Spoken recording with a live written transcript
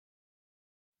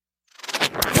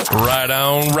Right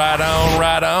on, right on,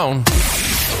 right on.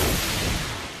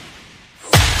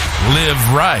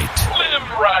 Live right. Live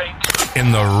right.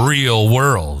 In the real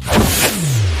world.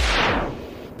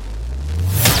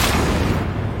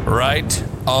 Right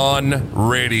on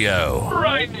radio.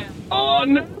 Right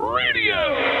on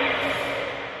radio.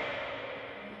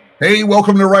 Hey,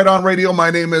 welcome to Right On Radio.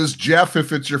 My name is Jeff.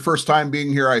 If it's your first time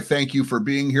being here, I thank you for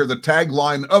being here. The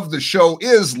tagline of the show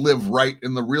is Live Right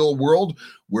in the Real World,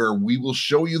 where we will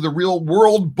show you the real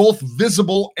world, both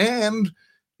visible and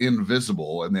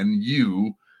invisible, and then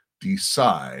you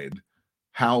decide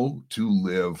how to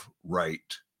live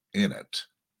right in it.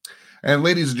 And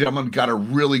ladies and gentlemen, got a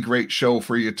really great show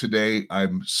for you today.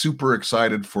 I'm super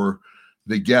excited for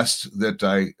the guests that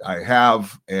I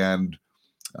have, and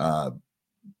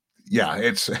yeah,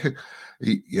 it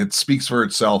speaks for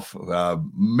itself.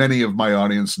 Many of my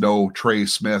audience know Trey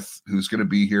Smith, who's going to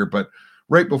be here. But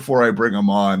right before I bring him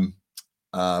on,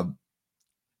 I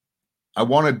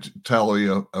wanted to tell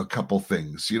you a couple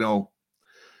things. You know,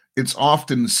 it's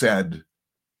often said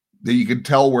that you can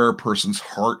tell where a person's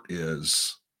heart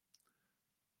is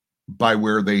by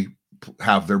where they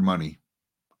have their money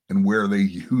and where they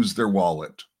use their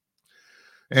wallet.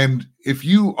 And if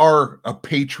you are a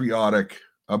patriotic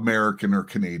American or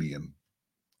Canadian,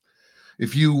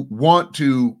 if you want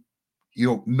to,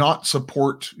 not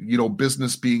support,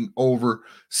 business being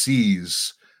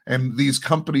overseas and these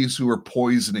companies who are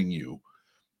poisoning you,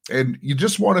 and you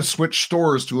just want to switch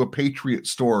stores to a Patriot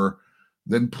store,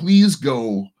 then please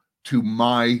go to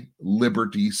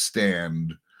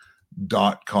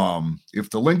mylibertystand.com. If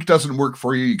the link doesn't work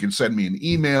for you, you can send me an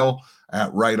email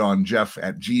at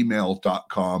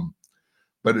rightonjeff@gmail.com.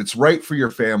 But it's right for your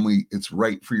family. It's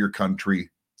right for your country.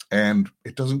 And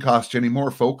it doesn't cost you any more,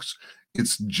 folks.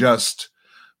 It's just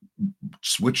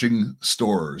switching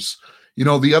stores.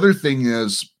 The other thing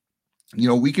is,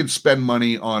 we can spend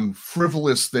money on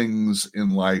frivolous things in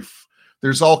life.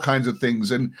 There's all kinds of things.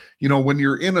 And, when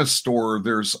you're in a store,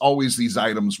 there's always these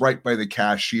items right by the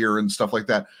cashier and stuff like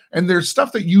that. And there's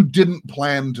stuff that you didn't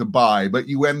plan to buy, but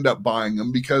you end up buying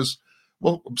them because,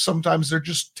 well, sometimes they're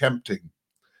just tempting.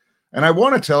 And I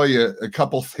want to tell you a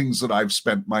couple things that I've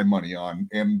spent my money on,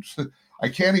 and I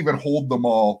can't even hold them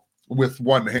all with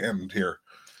one hand here.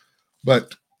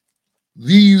 But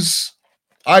these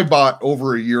I bought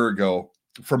over a year ago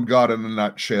from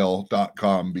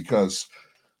godinanutshell.com because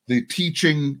the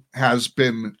teaching has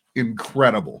been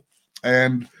incredible.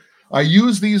 And I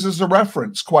use these as a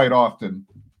reference quite often.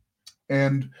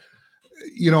 And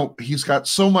he's got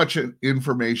so much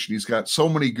information. He's got so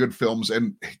many good films.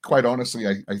 And quite honestly,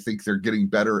 I think they're getting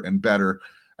better and better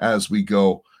as we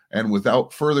go. And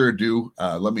without further ado,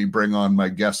 let me bring on my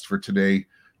guest for today,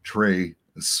 Trey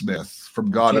Smith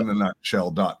from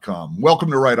godinanutshell.com. Welcome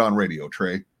to Right On Radio,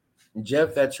 Trey.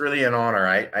 Jeff, that's really an honor.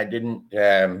 I didn't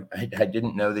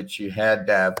know that you had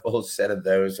a full set of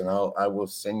those, and I will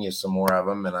send you some more of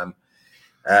them. And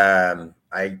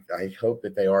I hope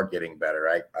that they are getting better.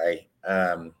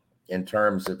 In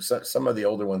terms of some of the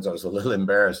older ones, I was a little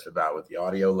embarrassed about with the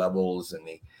audio levels and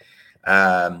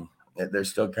they're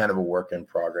still kind of a work in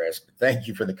progress. But thank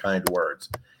you for the kind words.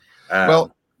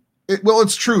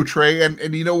 It's true, Trey. And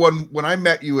when I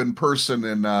met you in person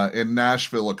in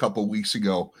Nashville a couple weeks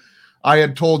ago, I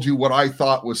had told you what I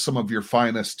thought was some of your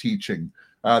finest teaching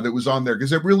that was on there,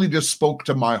 because it really just spoke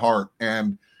to my heart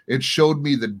and it showed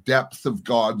me the depth of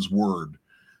God's word.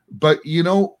 But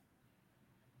I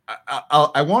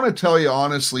want to tell you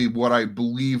honestly what I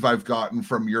believe I've gotten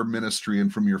from your ministry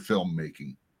and from your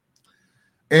filmmaking.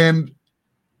 And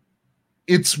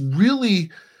it's really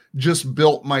just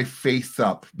built my faith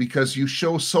up because you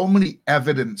show so many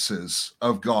evidences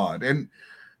of God. And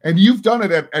you've done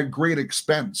it at great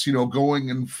expense,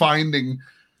 going and finding,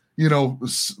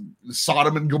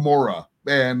 Sodom and Gomorrah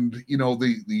and,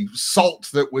 the salt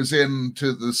that was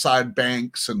into the side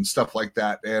banks and stuff like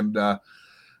that. And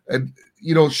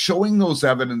showing those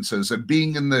evidences and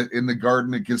being in the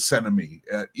Garden of Gethsemane,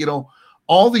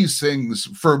 all these things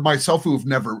for myself who have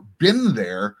never been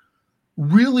there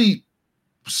really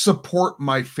support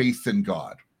my faith in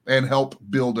God and help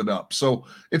build it up. So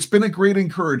it's been a great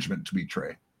encouragement to me,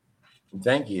 Trey.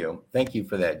 Thank you. Thank you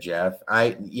for that, Jeff.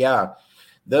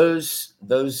 Those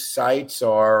sites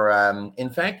are, in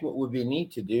fact, what would be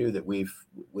neat to do that we've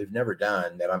never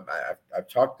done, that I've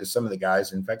talked to some of the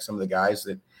guys, in fact, some of the guys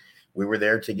that we were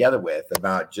there together with,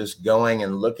 about just going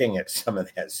and looking at some of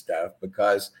that stuff,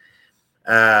 because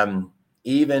let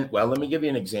me give you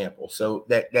an example. So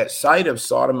that site of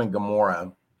Sodom and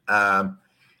Gomorrah, I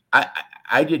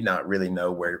did not really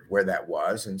know where that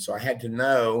was. And so I had to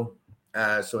know,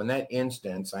 so in that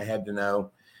instance, I had to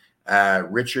know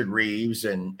Richard Reeves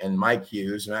and Mike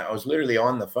Hughes. And I was literally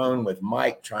on the phone with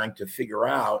Mike trying to figure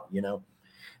out,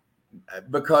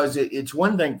 because it's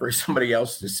one thing for somebody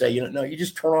else to say, no, you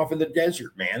just turn off in the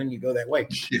desert, man, and you go that way.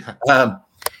 Yeah.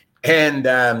 And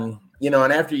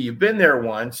after you've been there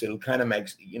once, it'll kind of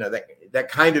makes, that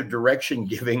kind of direction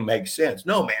giving makes sense.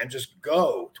 No, man, just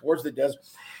go towards the desert.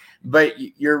 But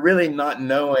you're really not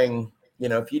knowing,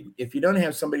 if you don't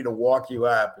have somebody to walk you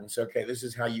up and say, okay, this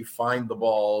is how you find the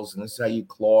balls and this is how you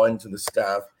claw into the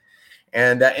stuff.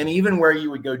 And even where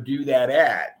you would go do that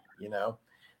at,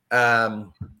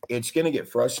 it's going to get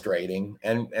frustrating.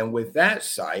 And with that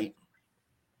site,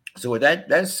 so with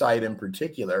that site in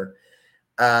particular,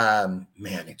 man,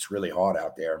 it's really hot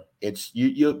out there. It's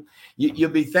you'll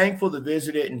be thankful to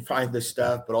visit it and find the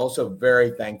stuff, but also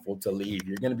very thankful to leave.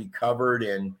 You're going to be covered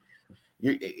in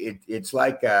it's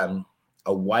like a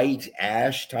white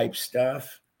ash type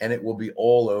stuff, and it will be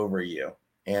all over you,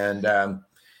 and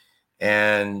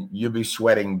you'll be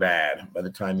sweating bad by the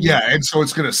time you and so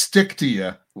it's going to stick to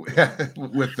you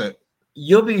with it.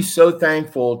 You'll be so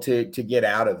thankful to get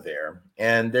out of there.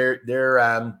 And they're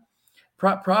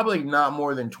probably not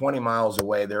more than 20 miles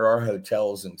away. There are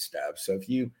hotels and stuff. So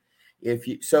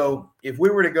if we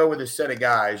were to go with a set of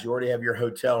guys, you already have your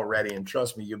hotel ready, and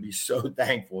trust me, you'll be so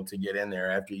thankful to get in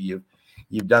there after you've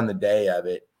done the day of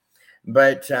it.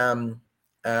 But a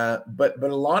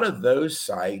lot of those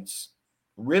sites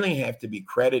really have to be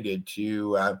credited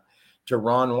to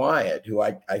Ron Wyatt, who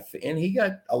and he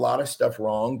got a lot of stuff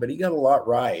wrong, but he got a lot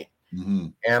right. Mm-hmm.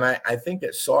 And I think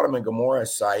that Sodom and Gomorrah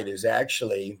site is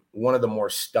actually one of the more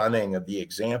stunning of the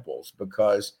examples,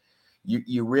 because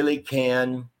you really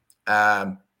can.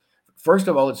 First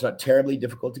of all, it's not terribly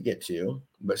difficult to get to,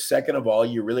 but second of all,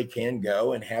 you really can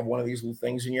go and have one of these little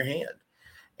things in your hand.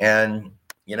 And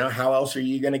how else are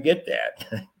you going to get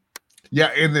that?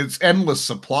 Yeah, and it's endless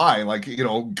supply. Like,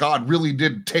 God really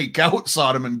did take out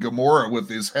Sodom and Gomorrah with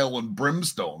his hell and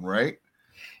brimstone, right?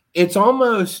 It's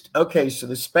almost, okay, so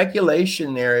the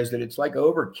speculation there is that it's like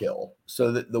overkill. So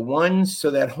that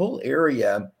that whole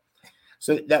area,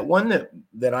 so that one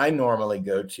that I normally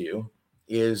go to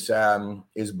is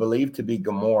believed to be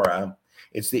Gomorrah.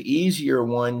 It's the easier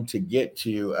one to get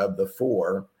to of the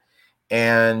four.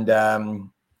 And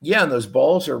and those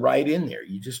balls are right in there.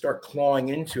 You just start clawing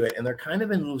into it, and they're kind of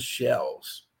in little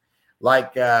shells.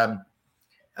 Like, so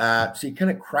you kind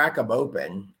of crack them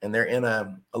open, and they're in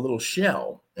a little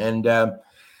shell. And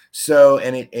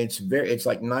it's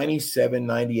like 97,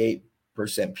 98%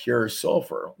 pure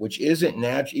sulfur, which isn't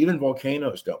natural. Even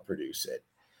volcanoes don't produce it.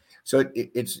 So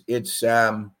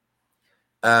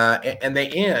and they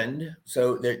end,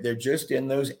 so they're just in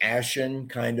those ashen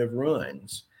kind of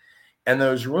ruins. And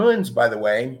those ruins, by the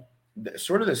way,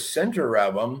 sort of the center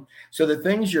of them. So the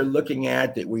things you're looking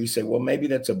at that we say, well, maybe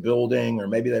that's a building, or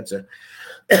maybe that's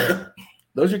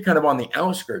those are kind of on the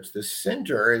outskirts. The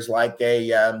center is like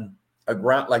a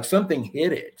ground, like something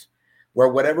hit it, where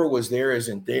whatever was there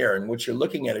isn't there. And what you're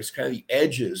looking at is kind of the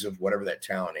edges of whatever that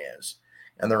town is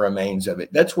and the remains of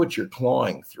it. That's what you're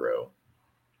clawing through.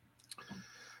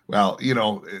 Well,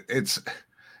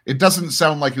 it doesn't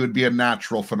sound like it would be a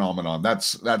natural phenomenon.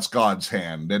 That's God's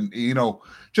hand. And,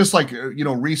 just like,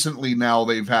 recently now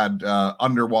they've had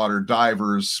underwater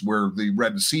divers where the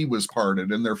Red Sea was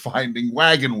parted, and they're finding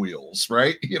wagon wheels,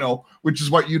 right? Which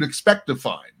is what you'd expect to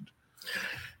find.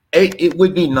 It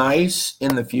would be nice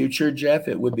in the future, Jeff.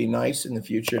 It would be nice in the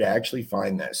future to actually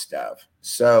find that stuff.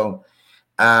 So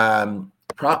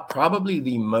probably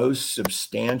the most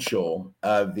substantial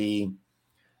of the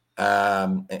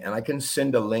and I can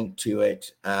send a link to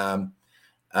it, of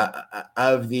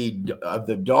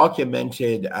the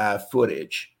documented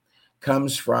footage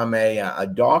comes from a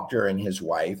doctor and his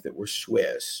wife that were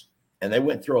Swiss, and they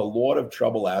went through a lot of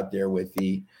trouble out there with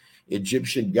the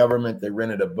Egyptian government. They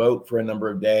rented a boat for a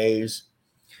number of days,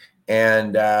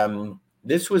 and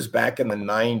this was back in the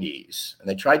 90s, and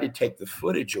they tried to take the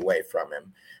footage away from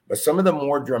him. But some of the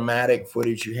more dramatic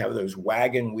footage, you have those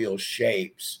wagon wheel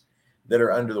shapes that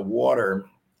are under the water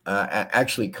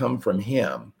actually come from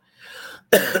him.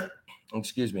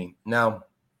 Excuse me. Now,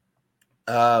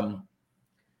 well,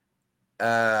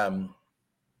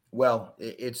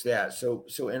 it's that. So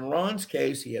in Ron's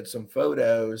case, he had some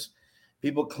photos.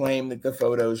 People claim that the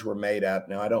photos were made up.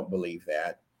 Now, I don't believe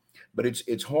that, but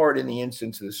it's hard in the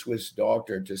instance of the Swiss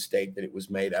doctor to state that it was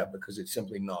made up, because it's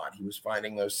simply not. He was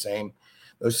finding those same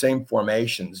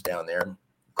formations down there.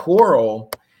 Coral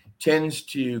tends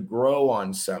to grow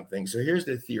on something. So here's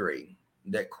the theory,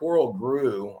 that coral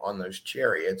grew on those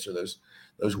chariots, or those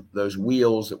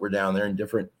wheels that were down there in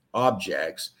different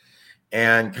objects,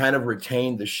 and kind of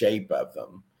retained the shape of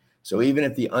them. So even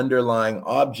if the underlying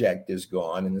object is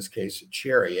gone, in this case, a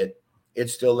chariot, it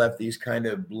still left these kind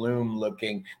of bloom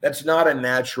looking. That's not a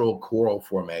natural coral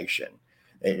formation.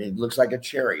 It looks like a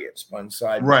chariot spun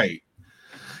sideways. Right.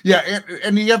 Yeah,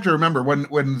 and you have to remember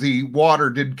when the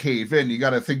water did cave in, you got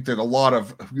to think that a lot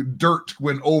of dirt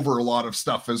went over a lot of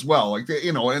stuff as well. Like,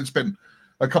 and it's been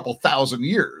a couple thousand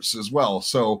years as well.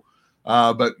 So,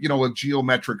 but with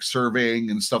geometric surveying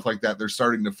and stuff like that, they're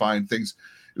starting to find things.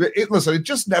 Listen, it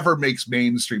just never makes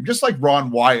mainstream. Just like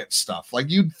Ron Wyatt stuff, like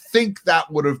you'd think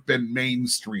that would have been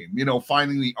mainstream.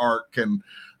 Finding the Ark and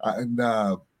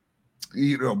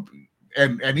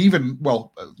even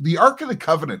the Ark of the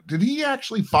Covenant. Did he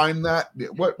actually find that?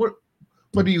 What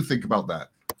do you think about that?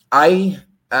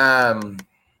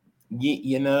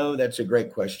 That's a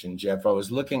great question, Jeff. I was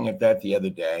looking at that the other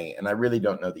day, and I really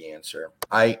don't know the answer.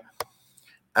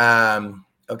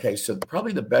 Okay, so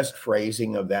probably the best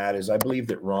phrasing of that is I believe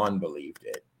that Ron believed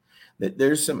it. That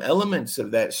there's some elements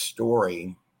of that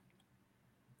story.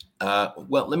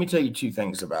 Well, let me tell you two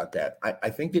things about that. I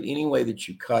think that any way that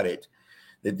you cut it,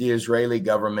 that the Israeli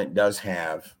government does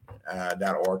have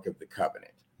that Ark of the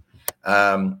Covenant.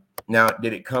 Now,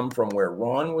 did it come from where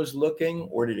Ron was looking,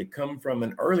 or did it come from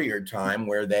an earlier time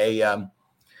where they,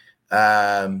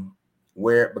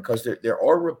 because there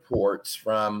are reports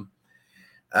from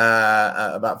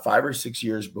about 5 or 6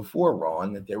 years before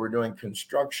Ron that they were doing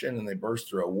construction and they burst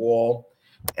through a wall,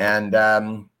 and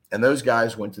those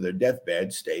guys went to their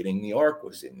deathbed stating the Ark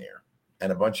was in there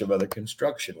and a bunch of other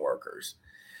construction workers.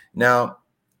 Now,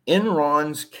 in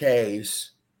Ron's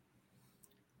case,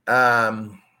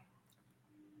 there's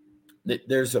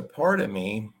a part of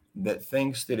me that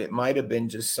thinks that it might have been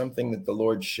just something that the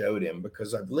Lord showed him,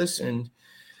 because I've listened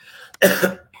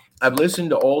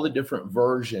to all the different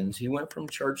versions. He went from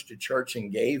church to church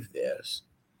and gave this.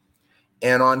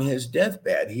 And on his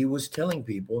deathbed, he was telling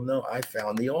people, no, I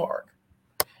found the Ark.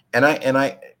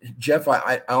 And Jeff,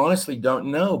 I honestly don't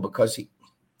know, because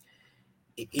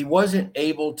he wasn't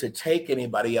able to take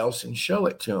anybody else and show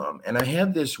it to him. And I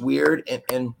have this weird,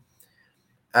 and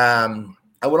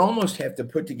I would almost have to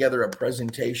put together a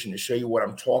presentation to show you what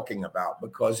I'm talking about,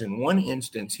 because in one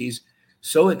instance, he's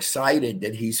so excited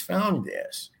that he's found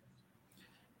this.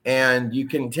 And you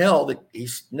can tell that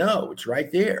it's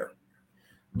right there.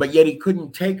 But yet he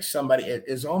couldn't take somebody. It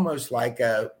is almost like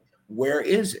where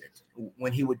is it?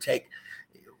 When he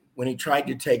tried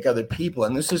to take other people.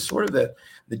 And this is sort of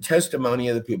the testimony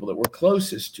of the people that were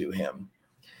closest to him.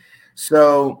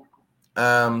 So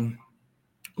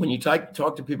when you talk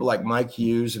to people like Mike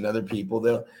Hughes and other people,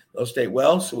 they'll state,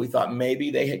 well, so we thought maybe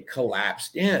they had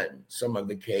collapsed in some of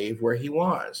the cave where he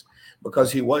was,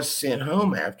 because he was sent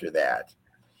home after that.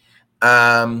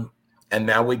 And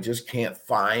now we just can't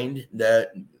find the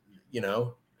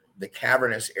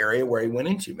cavernous area where he went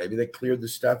into. Maybe they cleared the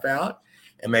stuff out,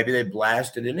 and maybe they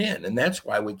blasted it in, and that's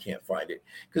why we can't find it,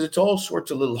 because it's all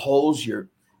sorts of little holes you're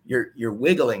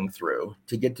wiggling through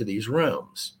to get to these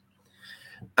rooms.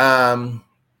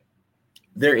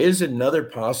 There is another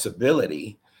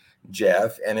possibility,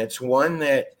 Jeff, and it's one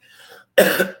that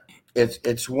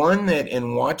it's one that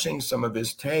in watching some of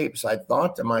his tapes, I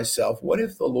thought to myself, what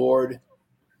if the Lord,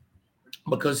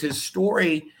 because his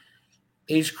story,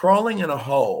 he's crawling in a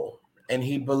hole, and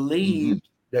he believed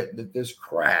that this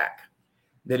crack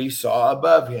that he saw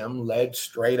above him led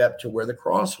straight up to where the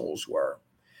cross holes were.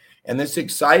 And this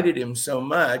excited him so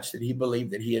much that he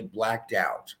believed that he had blacked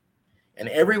out. And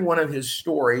every one of his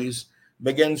stories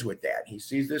begins with that. He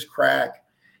sees this crack.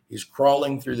 He's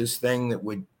crawling through this thing that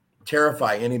would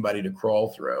terrify anybody to crawl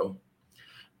through.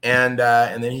 And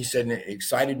then he said, and it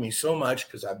excited me so much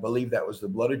because I believe that was the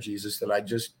blood of Jesus that I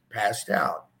just passed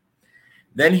out.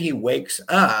 Then he wakes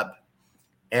up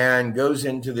and goes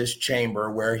into this chamber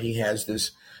where he has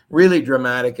this really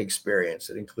dramatic experience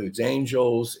that includes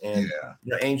angels, and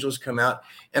angels come out.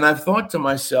 And I've thought to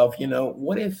myself,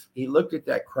 what if he looked at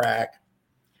that crack,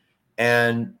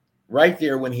 and right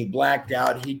there when he blacked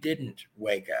out, he didn't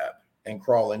wake up and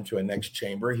crawl into a next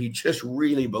chamber. He just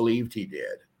really believed he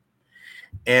did.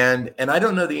 And I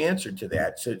don't know the answer to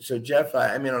that. So Jeff,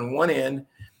 I mean, on one end,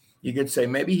 you could say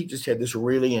maybe he just had this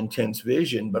really intense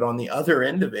vision, but on the other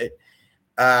end of it,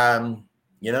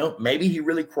 maybe he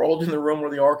really crawled in the room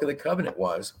where the Ark of the Covenant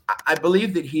was. I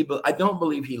believe that I don't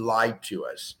believe he lied to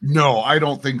us. No, I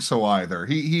don't think so either.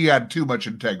 He had too much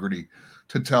integrity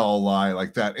to tell a lie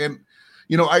like that. And,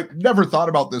 I never thought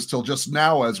about this till just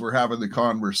now as we're having the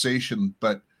conversation,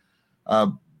 but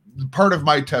part of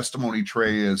my testimony,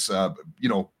 Trey, is,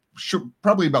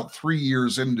 probably about 3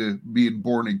 years into being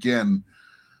born again,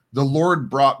 the Lord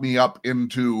brought me up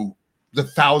into the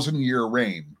 1,000-year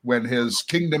reign, when his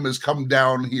kingdom has come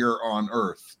down here on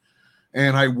earth.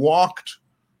 And I walked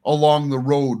along the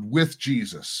road with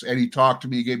Jesus, and he talked to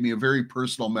me, he gave me a very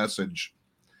personal message.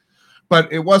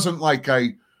 But it wasn't like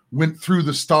I went through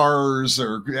the stars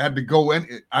or had to go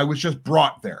in. I was just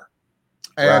brought there.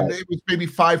 And It was maybe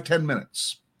 5-10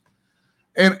 minutes.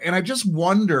 And I just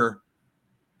wonder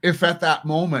if at that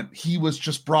moment he was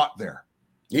just brought there.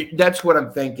 That's what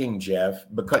I'm thinking, Jeff,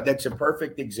 because that's a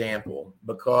perfect example.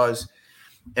 Because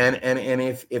and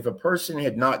if a person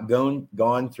had not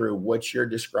gone through what you're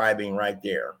describing right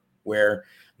there, where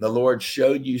the Lord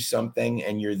showed you something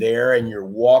and you're there and you're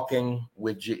walking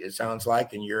with, it sounds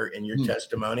like, in your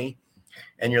testimony,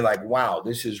 and you're like, wow,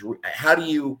 this is, how do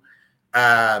you,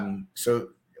 so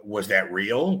was that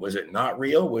real? Was it not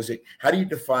real? How do you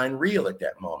define real at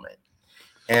that moment?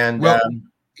 And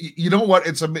you know what?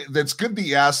 That's good that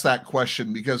you asked that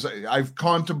question, because I've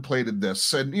contemplated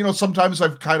this, and sometimes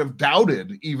I've kind of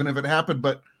doubted even if it happened.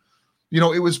 But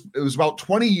it was about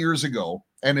 20 years ago,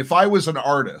 and if I was an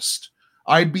artist,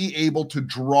 I'd be able to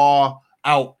draw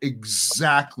out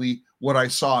exactly what I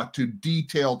saw to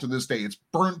detail to this day. It's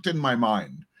burnt in my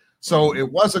mind. So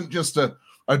it wasn't just a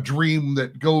dream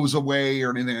that goes away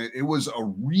or anything. It was a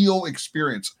real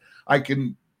experience. I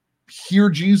can hear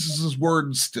Jesus's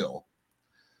words still.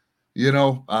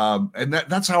 And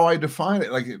that's how I define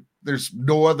it. Like,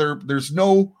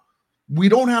 we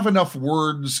don't have enough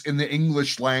words in the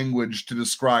English language to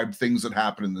describe things that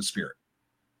happen in the spirit.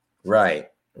 Right.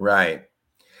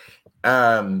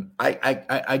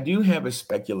 I do have a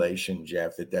speculation,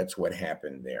 Jeff, that's what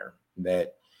happened there.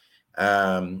 That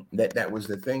was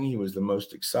the thing he was the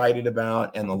most excited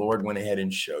about, and the Lord went ahead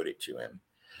and showed it to him.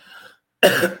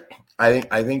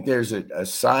 I think there's a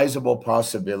sizable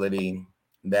possibility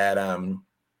that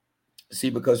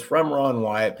because from Ron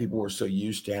Wyatt, people were so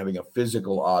used to having a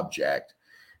physical object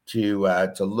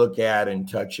to look at and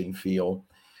touch and feel.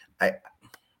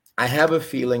 I have a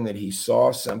feeling that he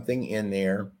saw something in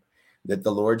there, that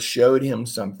the Lord showed him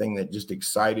something that just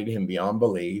excited him beyond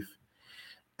belief.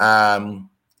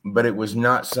 But it was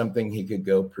not something he could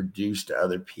go produce to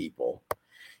other people.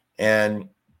 And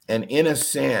in a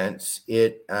sense,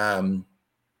 it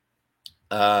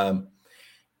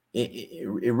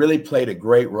really played a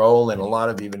great role in a lot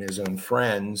of even his own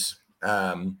friends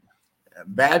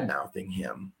bad-mouthing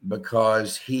him,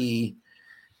 because he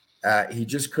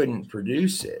just couldn't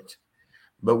produce it.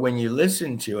 But when you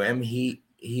listen to him, he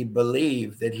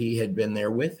believed that he had been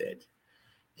there with it.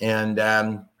 And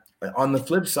on the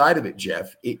flip side of it,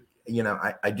 Jeff,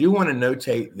 I do want to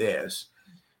notate this,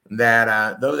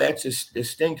 that though that's a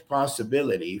distinct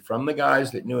possibility from the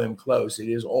guys that knew him close, it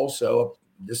is also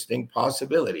a distinct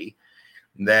possibility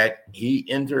that he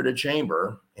entered a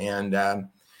chamber. And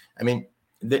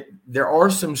there are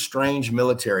some strange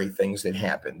military things that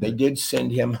happened. They did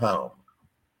send him home.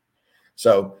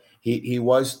 So he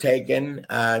was taken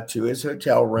to his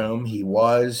hotel room. He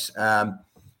was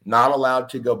not allowed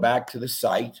to go back to the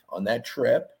site on that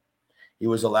trip. He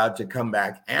was allowed to come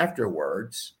back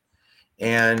afterwards.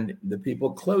 And the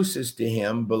people closest to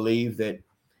him believe that,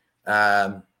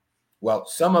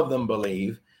 some of them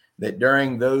believe that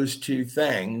during those two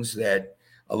things, that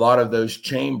a lot of those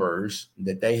chambers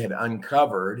that they had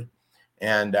uncovered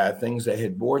and things they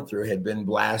had bored through had been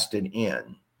blasted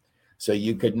in. So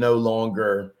you could no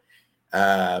longer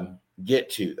get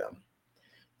to them.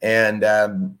 And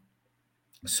and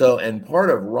part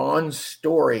of Ron's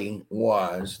story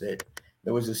was that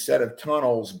there was a set of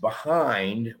tunnels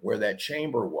behind where that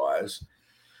chamber was,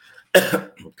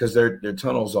 because there are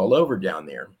tunnels all over down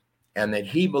there, and that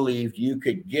he believed you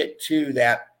could get to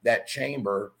that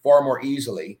chamber far more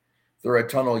easily through a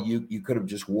tunnel you could have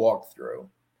just walked through.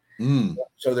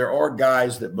 So there are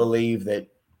guys that believe that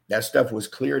stuff was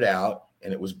cleared out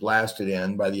and it was blasted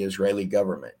in by the Israeli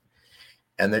government,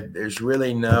 and that there's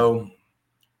really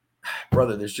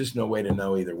there's just no way to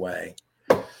know either way.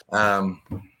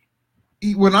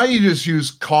 When I just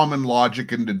use common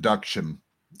logic and deduction,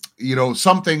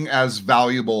 something as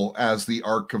valuable as the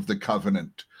Ark of the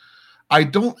Covenant, I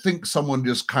don't think someone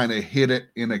just kind of hid it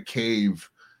in a cave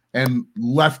and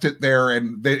left it there,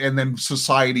 and then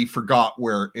society forgot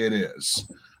where it is.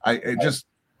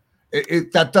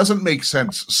 That doesn't make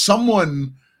sense.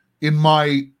 Someone, in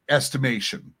my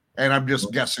estimation, and I'm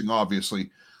just guessing, obviously,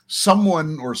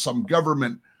 someone or some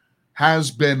government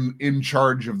has been in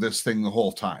charge of this thing the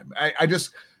whole time.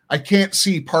 I can't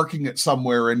see parking it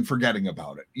somewhere and forgetting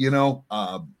about it,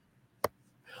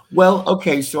 Well,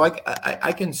 okay, so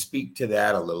I can speak to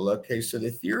that a little. Okay, so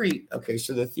the theory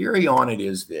on it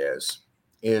is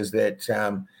that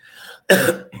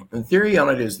The theory on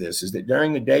it is this, is that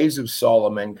during the days of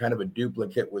Solomon, kind of a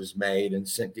duplicate was made and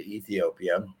sent to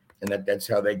Ethiopia, and that's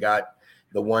how they got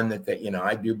the one that they,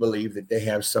 I do believe that they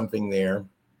have something there.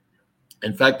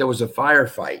 In fact, there was a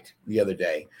firefight the other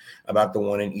day about the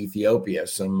one in Ethiopia.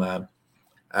 Some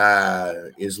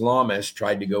Islamists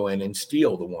tried to go in and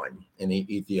steal the one in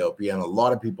Ethiopia, and a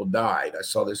lot of people died. I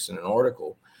saw this in an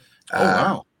article. Oh,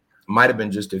 wow. Might have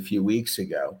been just a few weeks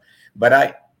ago.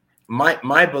 But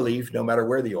my belief, no matter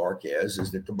where the ark is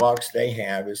that the box they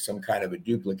have is some kind of a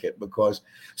duplicate, because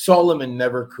Solomon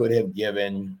never could have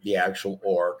given the actual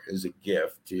ark as a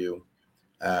gift to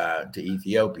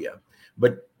Ethiopia.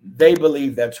 But they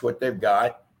believe that's what they've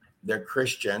got. They're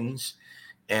Christians,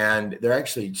 and they're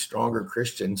actually stronger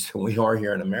Christians than we are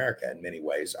here in America in many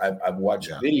ways. I've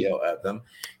watched video of them,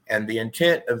 and the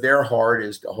intent of their heart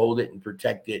is to hold it and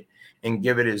protect it and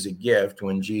give it as a gift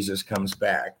when Jesus comes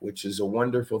back, which is a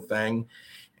wonderful thing.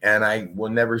 And I will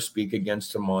never speak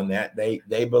against them on that.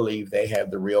 They believe they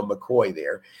have the real McCoy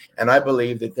there. And I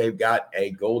believe that they've got a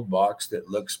gold box that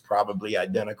looks probably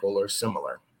identical or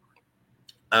similar.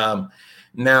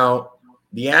 Now,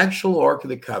 the actual Ark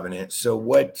of the Covenant. So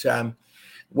what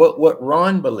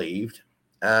Ron believed,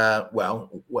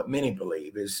 what many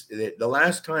believe, is that the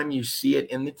last time you see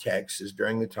it in the text is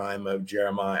during the time of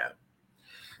Jeremiah.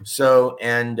 So,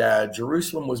 and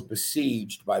Jerusalem was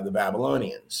besieged by the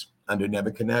Babylonians under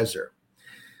Nebuchadnezzar.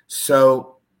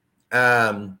 So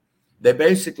they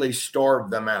basically starved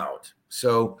them out.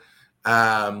 So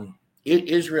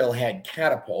Israel had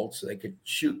catapults, so they could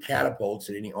shoot catapults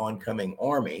at any oncoming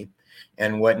army.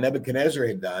 And what Nebuchadnezzar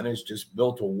had done is just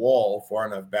built a wall far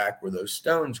enough back where those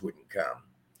stones wouldn't come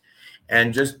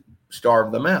and just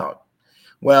starved them out.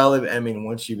 Well, I mean,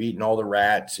 once you've eaten all the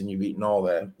rats and you've eaten all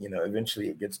the, eventually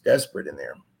it gets desperate in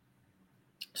there.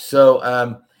 So,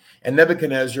 and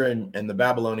Nebuchadnezzar and the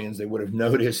Babylonians, they would have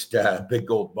noticed a big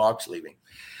gold box leaving.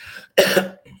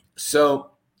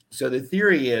 So the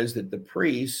theory is that the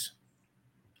priests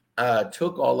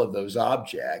took all of those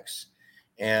objects,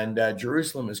 and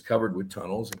Jerusalem is covered with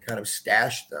tunnels, and kind of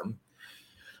stashed them.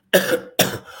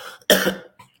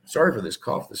 Sorry for this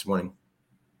cough this morning.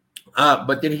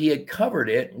 But then he had covered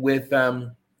it with, kind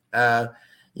of,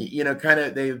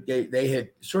 they had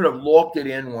sort of locked it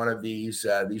in one of these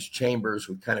chambers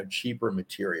with kind of cheaper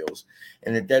materials.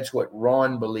 And that's what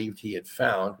Ron believed he had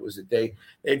found, was that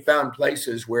they'd found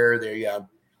places where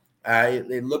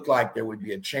it looked like there would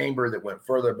be a chamber that went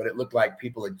further, but it looked like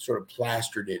people had sort of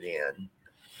plastered it in.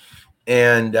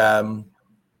 And,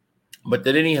 but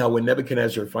that anyhow, when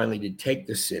Nebuchadnezzar finally did take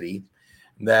the city,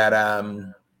 that,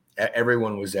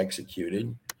 everyone was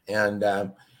executed, and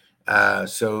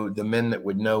so the men that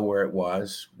would know where it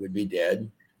was would be dead,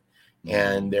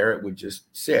 and there it would just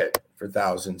sit for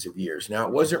thousands of years. Now,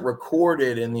 it wasn't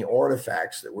recorded in the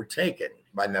artifacts that were taken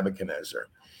by Nebuchadnezzar,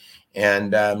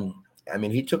 and I mean,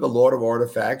 he took a lot of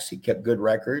artifacts. He kept good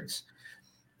records.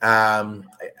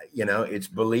 It's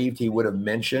believed he would have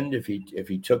mentioned if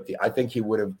he took I think he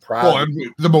would have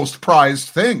the most prized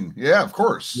thing. Yeah, of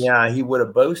course. Yeah, he would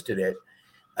have boasted it.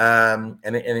 And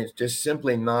it's just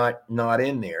simply not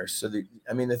in there. So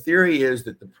the theory is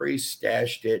that the priest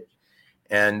stashed it,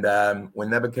 and when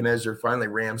Nebuchadnezzar finally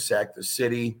ransacked the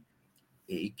city,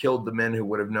 he killed the men who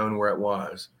would have known where it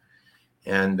was,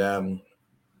 and then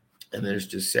it's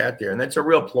just sat there. And that's a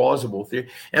real plausible theory.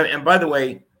 And by the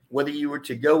way, whether you were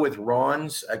to go with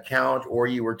Ron's account or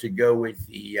you were to go with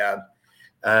the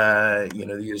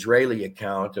the Israeli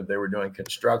account of they were doing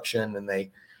construction and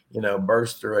they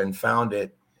burst through and found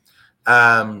it.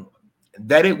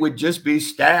 That it would just be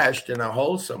stashed in a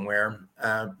hole somewhere.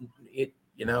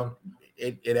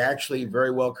 It actually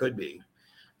very well could be.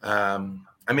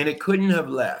 It couldn't have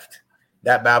left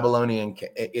that Babylonian.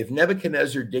 If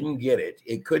Nebuchadnezzar didn't get it,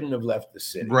 it couldn't have left the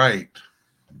city. Right.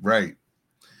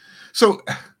 So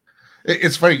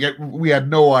it's funny. We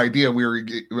had no idea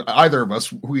either of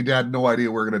us. We had no idea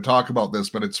we were going to talk about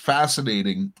this, but it's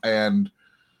fascinating. And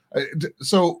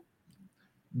so,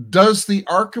 does the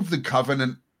Ark of the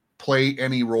Covenant play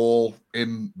any role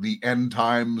in the end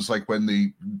times, like when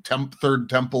the third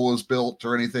temple is built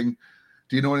or anything?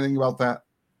 Do you know anything about that?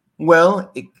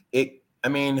 Well,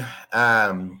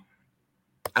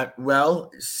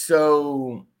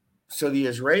 so the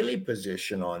Israeli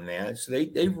position on that, so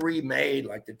they've remade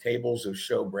like the tables of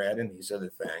showbread and these other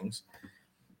things.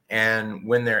 And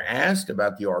when they're asked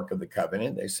about the Ark of the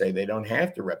Covenant, they say they don't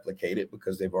have to replicate it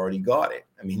because they've already got it.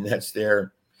 I mean, that's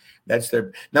their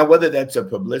now, whether that's a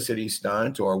publicity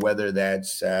stunt or whether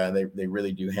that's they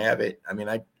really do have it. I mean,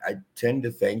 I tend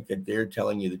to think that they're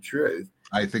telling you the truth.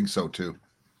 I think so too.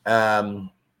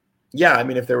 yeah, I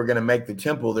mean, if they were going to make the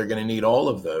temple, they're going to need all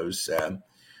of those.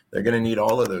 They're going to need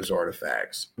all of those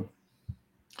artifacts.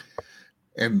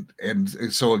 And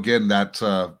so again, that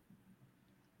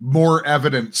more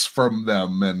evidence from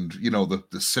them, and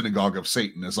the synagogue of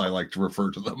Satan, as I like to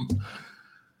refer to them.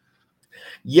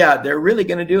 Yeah, they're really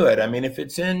going to do it. I mean, if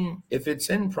it's in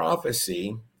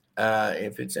prophecy,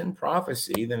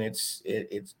 then it's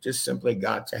just simply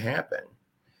got to happen.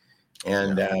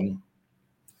 And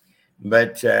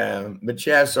but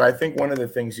yeah, so I think one of the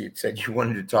things you said you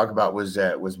wanted to talk about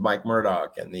was Mike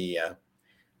Murdoch and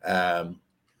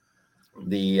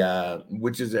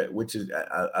which is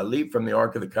a leap from the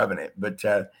Ark of the Covenant, but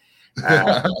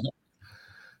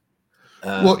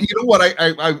well, you know what,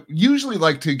 I usually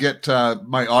like to get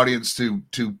my audience to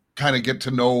kind of get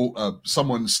to know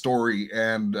someone's story,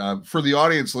 and for the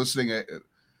audience listening,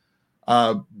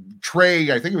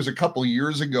 Trey, I think it was a couple of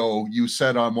years ago, you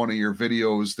said on one of your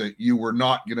videos that you were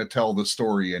not going to tell the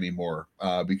story anymore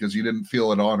because you didn't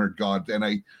feel it honored God, and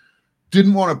I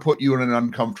didn't want to put you in an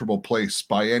uncomfortable place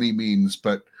by any means,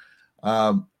 but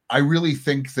I really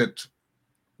think that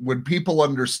when people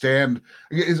understand,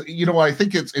 I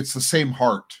think it's the same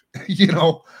heart,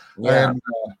 Yeah.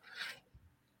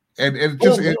 and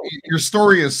just your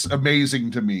story is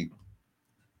amazing to me.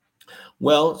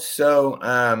 Well, so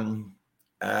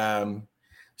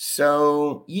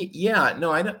yeah,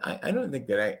 no, I don't think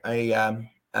that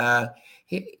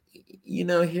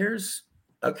here's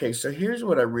okay. So here's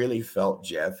what I really felt,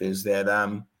 Jeff, is that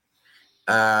a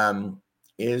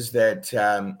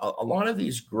lot of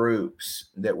these groups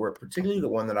that were, particularly the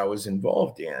one that I was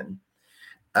involved in,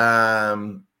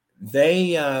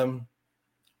 they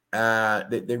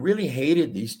really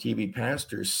hated these TV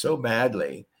pastors so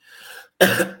badly.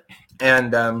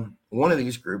 And one of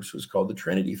these groups was called the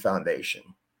Trinity Foundation.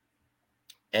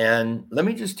 And let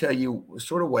me just tell you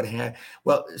sort of what happened.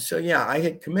 Well, so yeah, I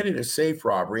had committed a safe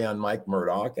robbery on Mike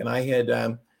Murdoch, and I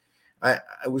had I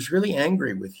was really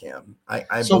angry with him.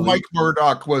 So Mike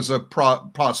Murdoch was a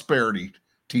prosperity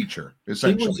teacher,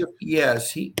 essentially.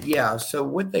 So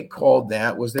what they called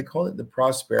that was, they called it the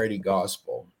prosperity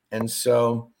gospel. And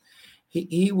so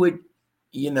he would,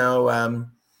 he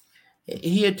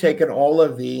had taken all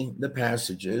of the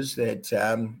passages that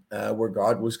where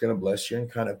God was going to bless you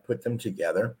and kind of put them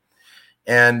together,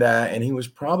 and he was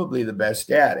probably the best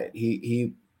at it.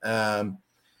 He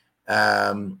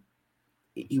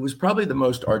was probably the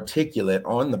most articulate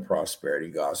on the prosperity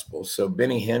gospel. So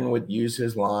Benny Hinn would use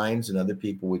his lines, and other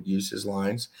people would use his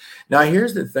lines. Now,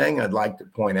 here's the thing I'd like to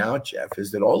point out, Jeff,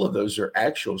 is that all of those are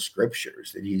actual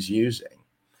scriptures that he's using.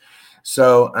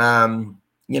 So,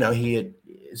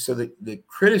 the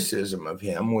criticism of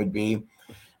him would be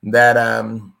that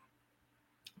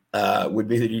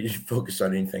he didn't focus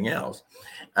on anything else,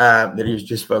 that he was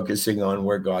just focusing on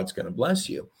where God's going to bless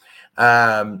you.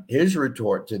 His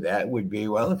retort to that would be,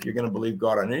 well, if you're going to believe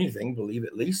God on anything, believe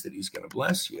at least that he's going to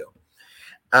bless you.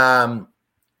 And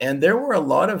there were a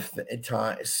lot of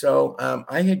times. So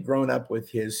I had grown up with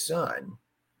his son,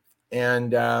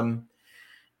 and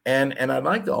I'd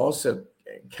like to also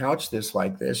couch this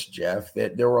like this, Jeff,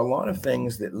 that there were a lot of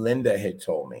things that Linda had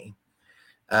told me,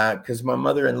 because my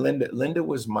mother and Linda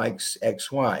was Mike's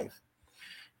ex-wife,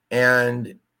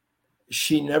 and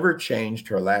she never changed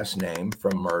her last name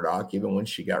from Murdoch. Even when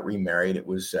she got remarried, it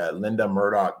was Linda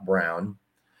Murdoch Brown.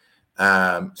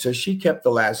 So she kept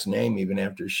the last name even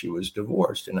after she was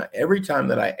divorced. And every time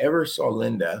that I ever saw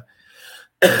Linda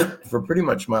for pretty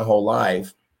much my whole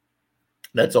life,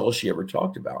 that's all she ever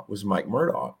talked about was Mike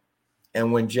Murdoch.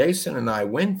 And when Jason and I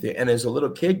went there, and as a little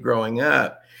kid growing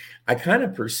up, I kind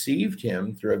of perceived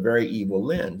him through a very evil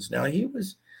lens. Now, he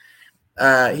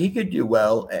could do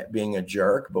well at being a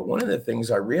jerk, but one of the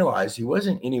things I realized, he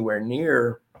wasn't anywhere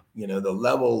near, the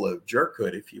level of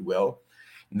jerkhood, if you will,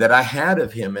 that I had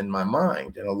of him in my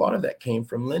mind. And a lot of that came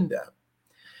from Linda.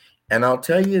 And I'll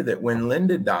tell you that when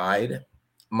Linda died,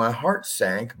 my heart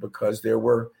sank, because there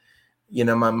were,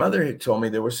 my mother had told me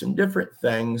there were some different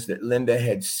things that Linda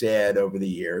had said over the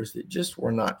years that just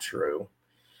were not true.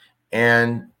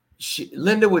 And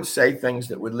Linda would say things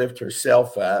that would lift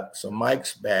herself up. So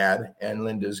Mike's bad and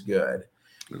Linda's good.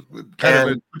 Kind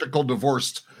of a typical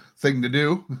divorced thing to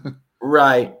do.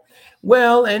 Right.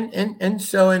 Well,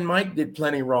 and Mike did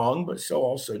plenty wrong, but so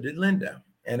also did Linda.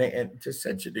 And to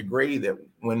such a degree that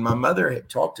when my mother had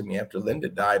talked to me after Linda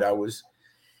died, I was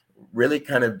really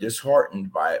kind of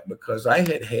disheartened by it, because I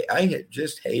had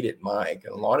just hated Mike,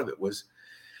 and a lot of it was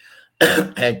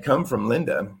had come from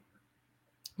Linda.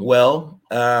 Well,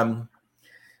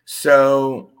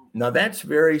 so now that's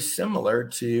very similar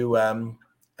to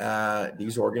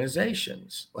these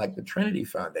organizations like the Trinity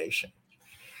Foundation.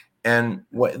 And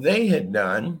what they had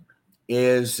done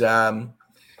is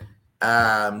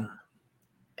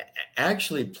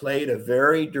actually played a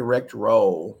very direct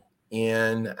role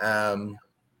in a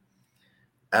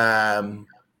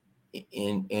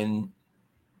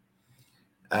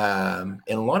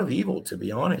lot of evil, to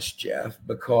be honest, Jeff,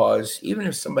 because even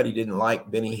if somebody didn't like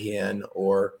Benny Hinn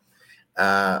or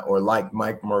like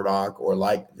Mike Murdoch or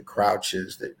like the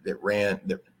Crouches that ran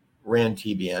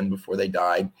TBN before they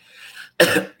died,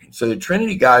 so the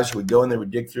Trinity guys would go and they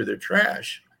would dig through their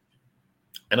trash,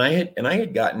 and I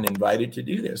had gotten invited to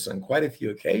do this on quite a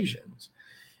few occasions.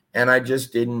 And I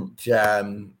just didn't.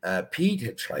 Pete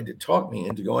had tried to talk me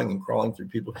into going and crawling through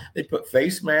people. They put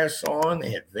face masks on.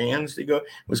 They had vans to go. It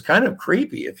was kind of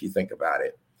creepy if you think about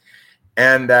it.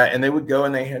 And they would go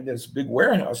and they had this big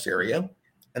warehouse area,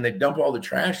 and they'd dump all the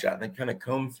trash out and they'd kind of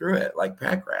comb through it like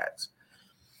pack rats.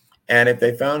 And if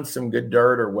they found some good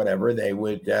dirt or whatever, they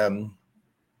would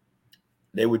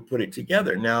put it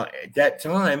together. Now at that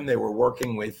time, they were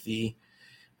working with the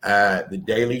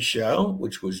Daily Show,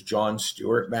 which was Jon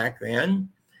Stewart back then.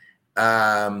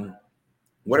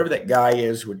 Whatever that guy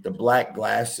is with the black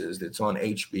glasses that's on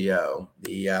HBO.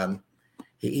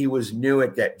 He was new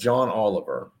at that. John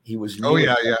Oliver. He was new. Oh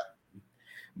yeah.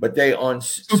 But they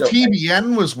so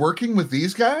TBN was working with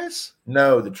these guys?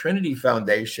 No, the Trinity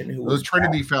Foundation, who was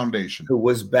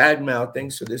bad mouthing.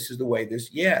 So this is the way this.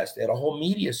 Yes, they had a whole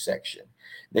media section.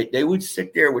 They would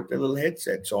sit there with their little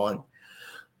headsets on.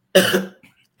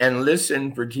 And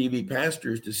listen for TV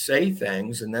pastors to say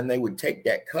things, and then they would take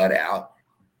that cut out,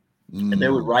 and they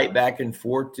would write back and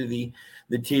forth to the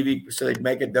TV. So they'd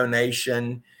make a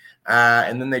donation,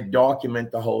 and then they'd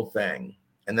document the whole thing,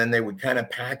 and then they would kind of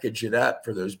package it up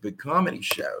for those big comedy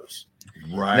shows.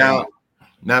 Right.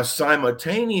 Now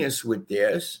simultaneous with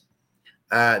this,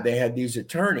 they had these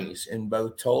attorneys in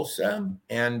both Tulsa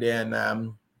and in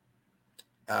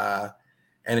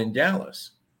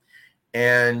Dallas.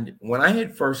 And when I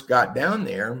had first got down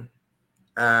there,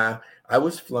 I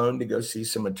was flown to go see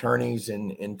some attorneys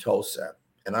in Tulsa.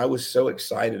 And I was so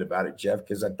excited about it, Jeff,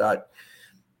 because I thought,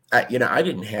 I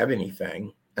didn't have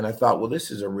anything. And I thought, well,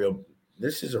 this is a real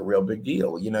big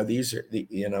deal. These are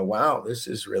wow, this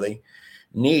is really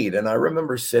neat. And I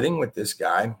remember sitting with this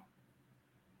guy,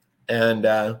 and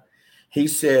he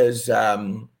says,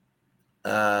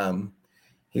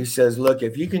 look,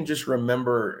 if you can just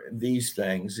remember these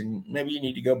things, and maybe you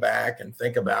need to go back and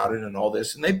think about it and all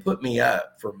this. And they put me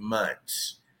up for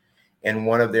months in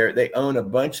they own a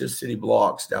bunch of city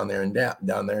blocks down there in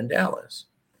Dallas.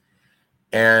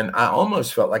 And I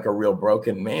almost felt like a real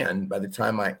broken man by the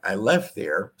time I left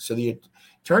there. So the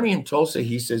attorney in Tulsa,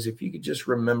 he says, if you could just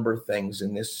remember things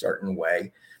in this certain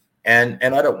way, and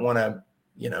I don't want to,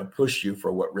 push you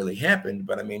for what really happened,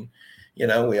 but I mean,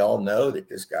 we all know that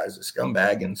this guy's a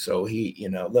scumbag. And so he,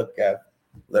 look,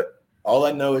 all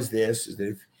I know is this, is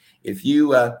that if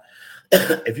you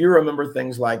remember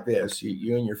things like this,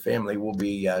 you and your family will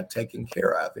be taken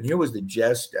care of. And here was the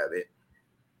gist of it.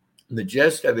 The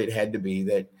gist of it had to be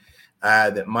that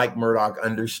Mike Murdoch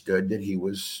understood that he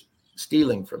was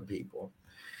stealing from people.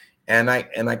 And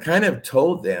I kind of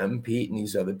told them, Pete and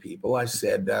these other people, I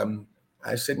said, no,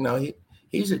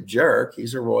 he's a jerk.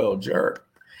 He's a royal jerk.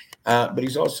 But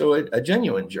he's also a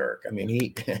genuine jerk. I mean,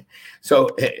 he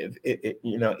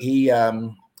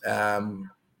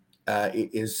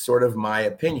is sort of my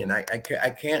opinion. I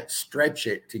can't stretch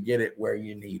it to get it where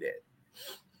you need it.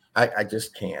 I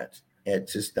just can't.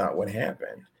 It's just not what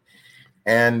happened.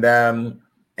 And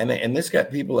this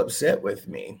got people upset with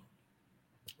me.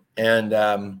 And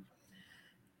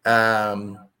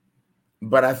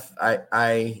but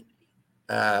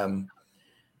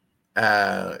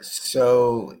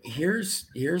so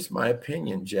here's my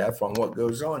opinion, Jeff, on what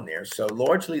goes on there. So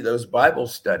largely those Bible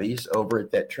studies over at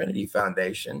that Trinity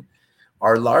Foundation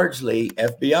are largely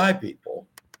FBI people.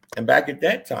 And back at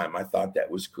that time, I thought that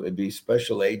could be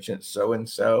special agent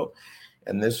so-and-so,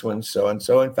 and this one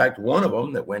so-and-so. In fact, one of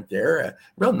them that went there,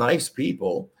 real nice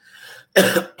people,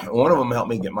 one of them helped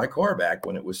me get my car back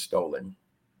when it was stolen.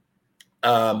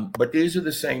 But these are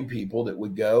the same people that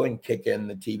would go and kick in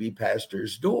the TV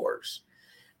pastors' doors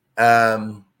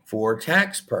for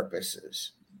tax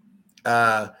purposes.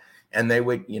 And they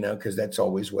would, because that's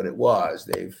always what it was.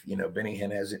 Benny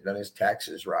Hinn hasn't done his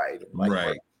taxes right.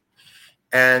 Right.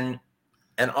 And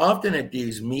often at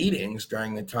these meetings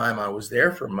during the time I was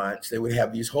there for months, they would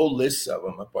have these whole lists of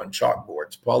them up on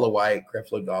chalkboards, Paula White,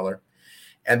 Creflo Dollar.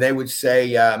 And they would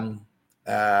say, how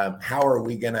are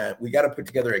we we got to put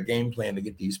together a game plan to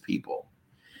get these people.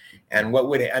 And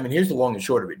here's the long and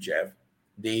short of it, Jeff.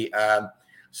 The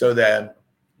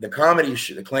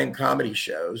the claimed comedy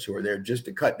shows who are there just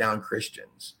to cut down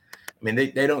Christians. I mean,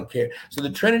 they don't care. So the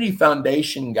Trinity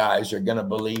Foundation guys are going to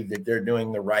believe that they're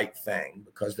doing the right thing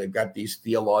because they've got these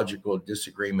theological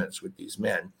disagreements with these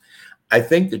men. I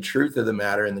think the truth of the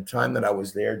matter in the time that I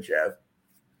was there, Jeff,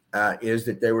 is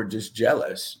that they were just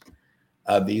jealous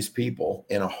of these people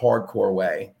in a hardcore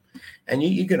way. And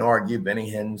you can argue Benny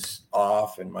Hinn's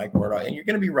off and Mike Murdoch, and you're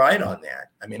going to be right on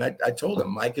that. I mean, I told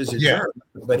him Mike is a jerk,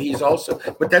 but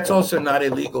that's also not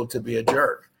illegal to be a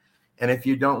jerk. And if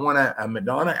you don't want a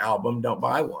Madonna album, don't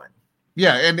buy one.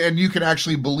 Yeah, and you can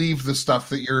actually believe the stuff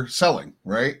that you're selling,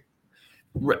 right?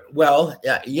 Well,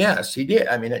 yes, he did.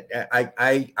 I mean,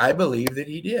 I believe that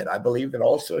he did. I believe that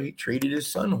also he treated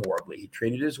his son horribly. He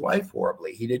treated his wife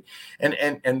horribly. He did.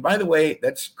 And by the way,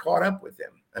 that's caught up with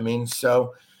him. I mean,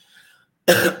 so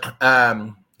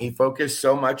he focused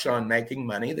so much on making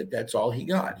money that's all he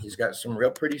got. He's got some real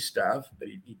pretty stuff, but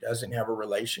he doesn't have a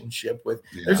relationship with.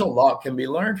 Yeah. There's a lot can be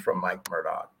learned from Mike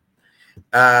Murdoch.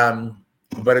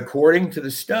 But according to the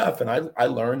stuff, and I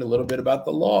learned a little bit about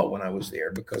the law when I was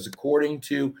there, because according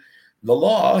to the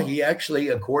law, he actually,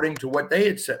 according to what they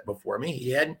had set before me,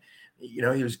 he hadn't, he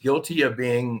was guilty of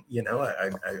being,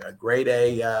 a grade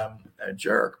A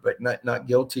jerk, but not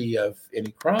guilty of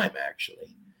any crime,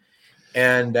 actually.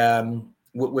 And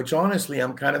which honestly,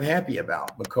 I'm kind of happy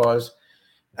about, because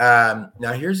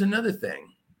now here's another thing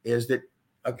is that,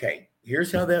 okay,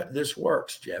 here's how this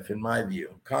works, Jeff, in my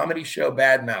view. Comedy show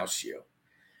badmouths you.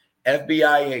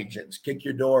 FBI agents kick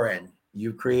your door in.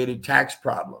 You created tax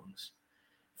problems.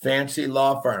 Fancy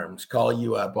law firms call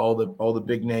you up, all the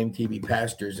big name TV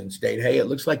pastors, and state, hey, it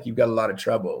looks like you've got a lot of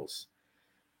troubles.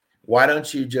 Why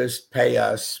don't you just pay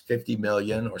us 50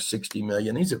 million or 60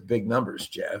 million? These are big numbers,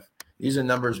 Jeff. These are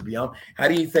numbers beyond. How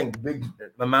do you think big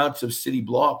amounts of city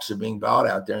blocks are being bought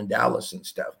out there in Dallas and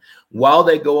stuff? While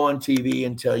they go on TV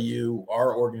and tell you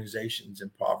our organization's in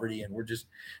poverty and we're just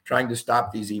trying to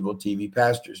stop these evil TV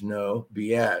pastors. No,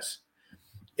 BS.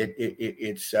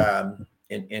 It's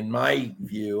in my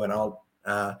view, and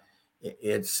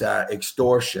it's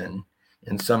extortion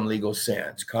in some legal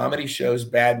sense. Comedy shows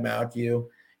badmouth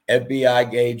you.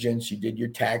 FBI agents, you did your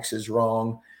taxes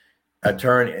wrong.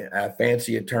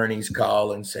 Fancy attorneys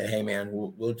call and say, hey man,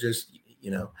 we'll just,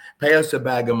 pay us a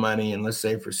bag of money. And let's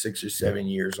say for 6 or 7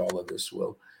 years, all of this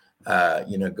will,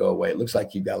 go away. It looks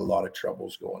like you've got a lot of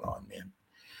troubles going on,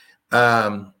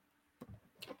 man.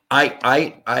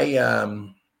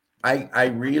 I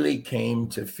really came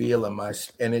to feel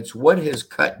and it's what has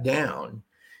cut down,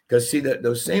 because see that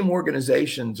those same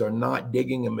organizations are not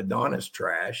digging in Madonna's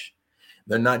trash.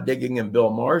 They're not digging in Bill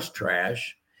Maher's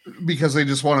trash. Because they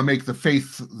just want to make the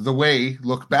faith the way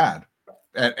look bad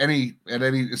at any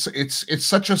it's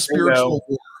such a spiritual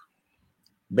war.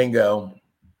 Bingo.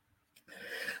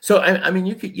 So I mean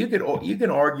you can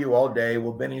argue all day,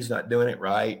 well, Benny's not doing it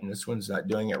right and this one's not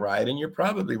doing it right, and you're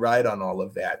probably right on all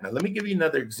of that. Now let me give you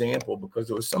another example, because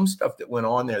there was some stuff that went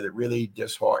on there that really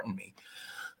disheartened me.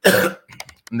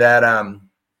 That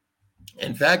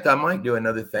in fact, I might do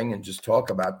another thing and just talk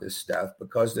about this stuff,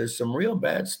 because there's some real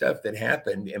bad stuff that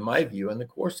happened, in my view, in the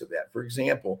course of that. For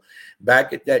example,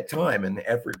 back at that time, in the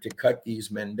effort to cut these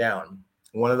men down,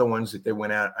 one of the ones that they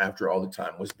went out after all the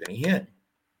time was Benny Hinn.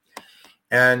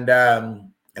 And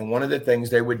one of the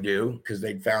things they would do, because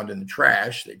they'd found in the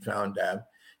trash,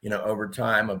 over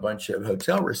time, a bunch of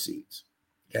hotel receipts,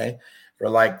 okay, for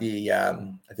like the, I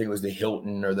think it was the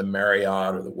Hilton or the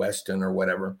Marriott or the Westin or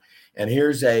whatever. And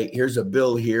here's a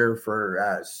bill here for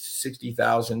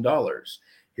 $60,000.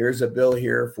 Here's a bill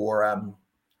here for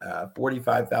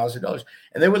 $45,000.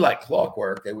 And they would, like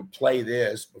clockwork, they would play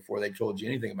this before they told you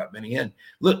anything about Benny Hinn.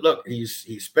 Look, he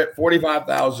spent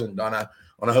 $45,000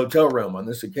 on a hotel room. On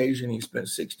this occasion, he spent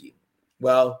 $60,000.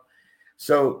 Well,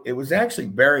 so it was actually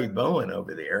Barry Bowen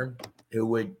over there who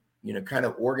would, kind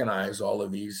of organize all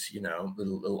of these,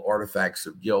 little artifacts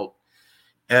of guilt.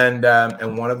 And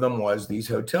one of them was these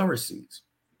hotel receipts.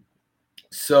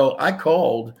 So I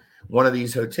called one of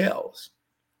these hotels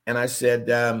and I said,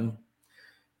 can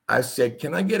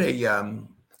I get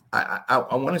I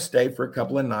want to stay for a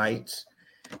couple of nights,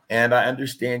 and I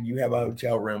understand you have a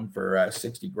hotel room for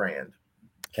 $60,000.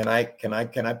 Can I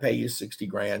pay you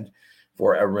 $60,000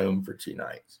 for a room for 2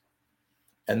 nights?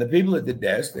 And the people at the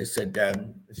desk, they said,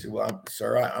 well,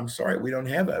 sir, I'm sorry, we don't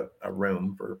have a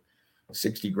room for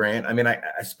 $60,000. I mean, I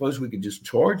suppose we could just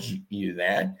charge you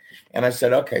that. And I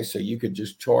said, okay, so you could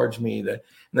just charge me and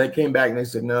they came back and they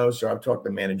said, no, sir, I've talked to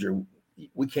the manager.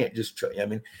 We can't just, I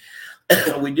mean,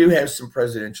 we do have some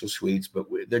presidential suites, but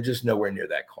they're just nowhere near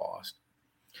that cost.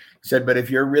 He said, but if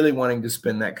you're really wanting to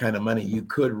spend that kind of money, you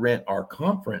could rent our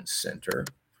conference center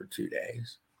for 2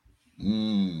 days.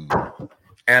 Mm.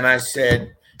 And I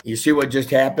said, you see what just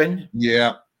happened?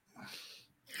 Yeah.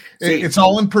 See, It's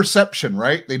all in perception,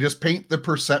 right? They just paint the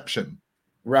perception.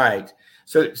 right.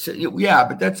 So yeah,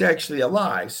 but that's actually a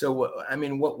lie. So I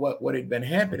mean, what had been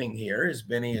happening here is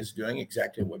Benny is doing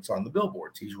exactly what's on the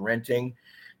billboards. He's renting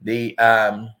the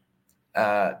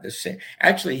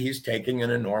actually he's taking an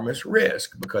enormous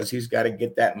risk because he's got to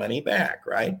get that money back,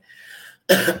 right?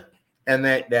 And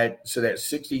that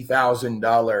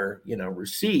 $60,000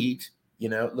 receipt,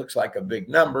 it looks like a big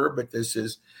number, but this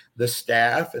is the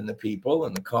staff and the people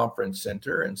and the conference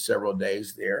center and several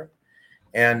days there.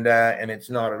 And it's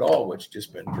not at all what's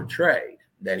just been portrayed,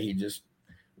 that he just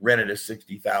rented a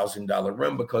 $60,000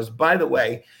 room. Because, by the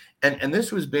way, and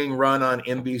this was being run on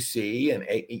NBC, and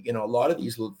a lot of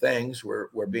these little things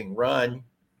were being run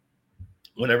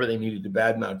whenever they needed to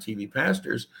badmouth TV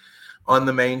pastors on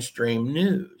the mainstream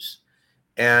news,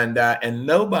 and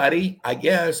nobody, I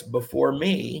guess, before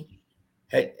me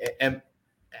had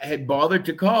bothered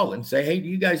to call and say, hey, do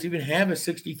you guys even have a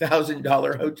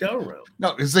 $60,000 hotel room?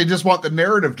 No, because they just want the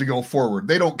narrative to go forward.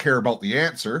 They don't care about the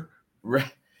answer.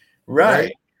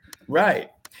 Right.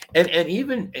 And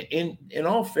even in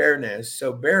all fairness,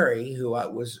 so Barry, who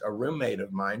was a roommate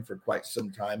of mine for quite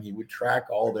some time, he would track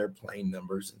all their plane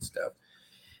numbers and stuff.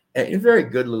 And a very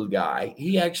good little guy.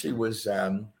 He actually was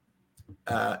a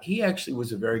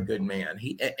very good man.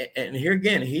 And here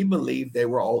again, he believed they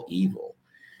were all evil.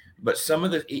 But some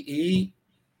of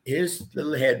his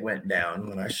little head went down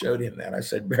when I showed him that. I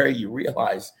said, Barry, you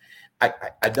realize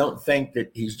I don't think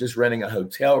that he's just renting a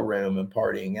hotel room and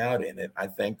partying out in it. I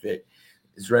think that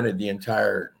he's rented the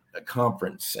entire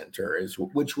conference center,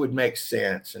 which would make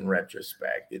sense in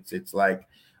retrospect. It's like,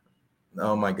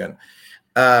 oh my God.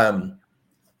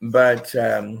 But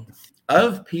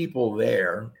of people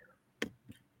there,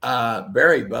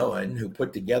 Barry Bowen, who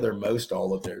put together most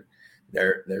all of their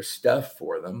stuff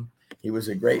for them. He was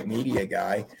a great media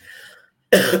guy.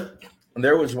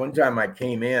 There was one time I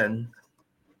came in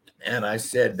and I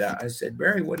said,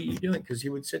 Barry, what are you doing? Because he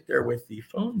would sit there with the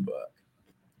phone book.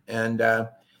 And I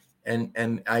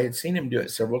had seen him do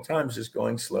it several times, just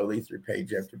going slowly through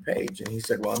page after page. And he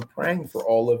said, well, I'm praying for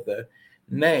all of the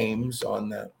names on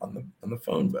the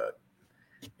phone book.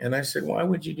 And I said, why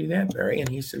would you do that, Barry? And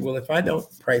he said, well, if I don't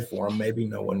pray for them, maybe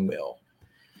no one will.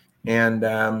 And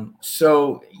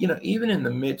so, even in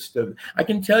the midst of, I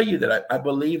can tell you that I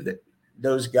believe that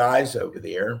those guys over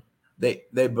there, they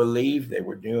believed they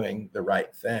were doing the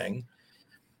right thing.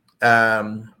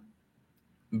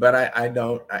 But I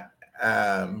don't,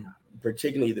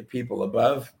 particularly the people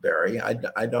above Barry,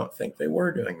 I don't think they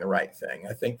were doing the right thing.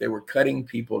 I think they were cutting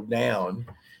people down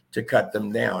to cut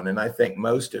them down. And I think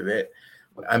most of it,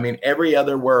 I mean, every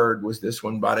other word was this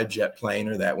one bought a jet plane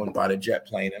or that one bought a jet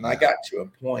plane. And I got to a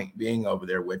point being over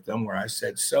there with them where I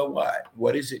said, so what?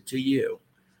 What is it to you?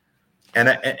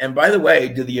 And by the way,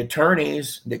 do the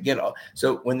attorneys that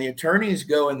so when the attorneys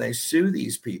go and they sue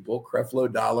these people,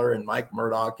 Creflo Dollar and Mike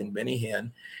Murdoch and Benny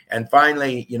Hinn, and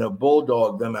finally,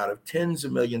 bulldog them out of tens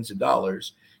of millions of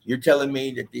dollars, you're telling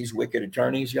me that these wicked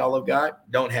attorneys y'all have got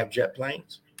don't have jet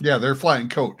planes? Yeah, they're flying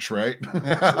coach, right?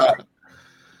 Right.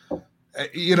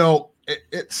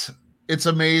 It's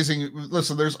amazing.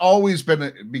 Listen, there's always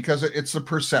been because it's the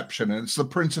perception and it's the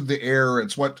prince of the air.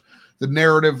 It's what the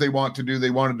narrative they want to do. They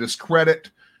want to discredit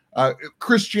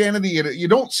Christianity. You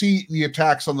don't see the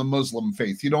attacks on the Muslim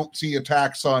faith. You don't see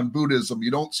attacks on Buddhism. You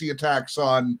don't see attacks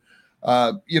on,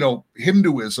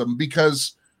 Hinduism,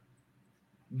 because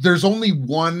there's only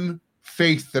one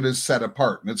faith that is set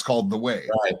apart, and it's called the way.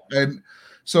 Right. And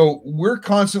so we're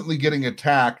constantly getting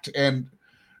attacked. And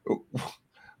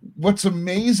what's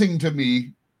amazing to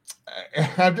me,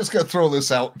 I'm just going to throw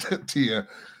this out to you,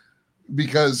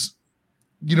 because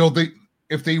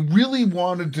if they really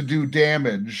wanted to do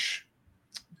damage,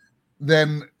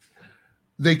 then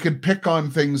they could pick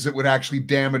on things that would actually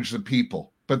damage the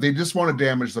people, but they just want to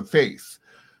damage the faith.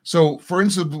 So, for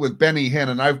instance, with Benny Hinn,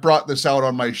 and I've brought this out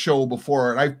on my show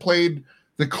before, and I've played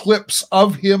the clips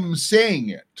of him saying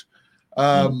it.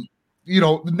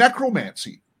 The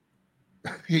necromancy.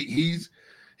 He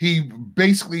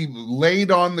basically laid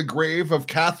on the grave of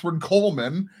Catherine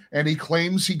Coleman, and he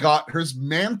claims he got his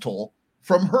mantle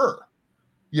from her,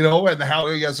 and how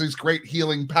he has this great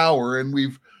healing power. And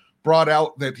we've brought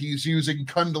out that he's using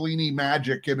Kundalini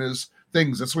magic in his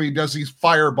things. That's why he does these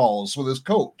fireballs with his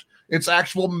coat. It's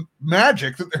actual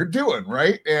magic that they're doing,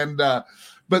 right? And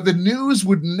but the news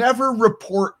would never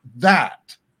report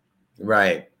that,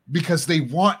 right? Because they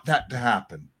want that to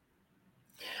happen.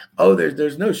 Oh,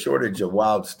 there's no shortage of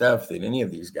wild stuff that any of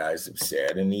these guys have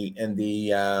said, and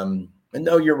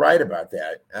no, you're right about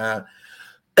that.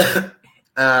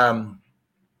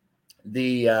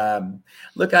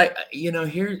 Look,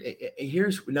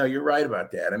 here's no, you're right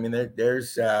about that. I mean,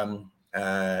 there's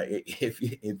if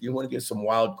you want to get some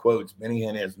wild quotes, Benny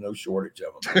Hinn has no shortage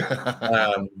of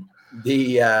them.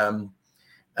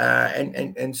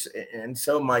 And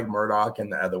so Mike Murdoch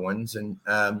and the other ones, and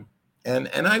I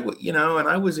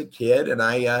was a kid, and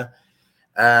I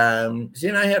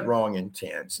had wrong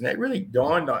intents, and it really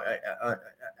dawned on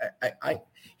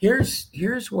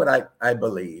here's what I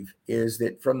believe is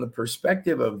that from the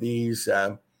perspective of these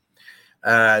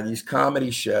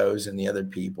comedy shows and the other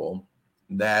people,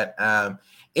 that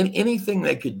in anything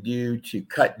they could do to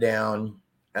cut down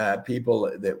people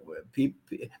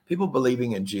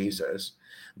believing in Jesus,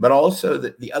 but also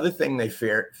that the other thing they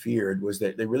feared was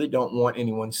that they really don't want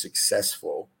anyone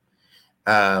successful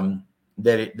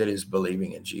that is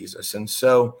believing in Jesus. And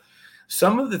so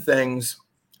some of the things,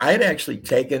 I had actually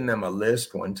taken them a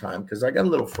list one time because I got a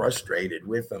little frustrated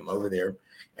with them over there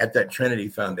at that Trinity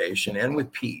Foundation, and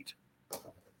with Pete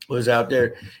was out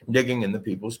there digging in the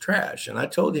people's trash. And I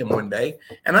told him one day,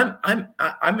 and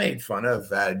I made fun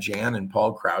of Jan and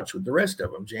Paul Crouch with the rest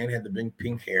of them. Jan had the big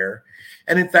pink hair,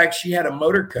 and in fact, she had a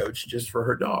motor coach just for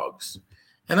her dogs.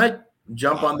 And I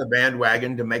jump on the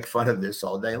bandwagon to make fun of this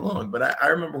all day long. But I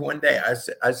remember one day I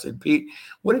said, Pete,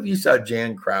 what if you saw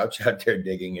Jan Crouch out there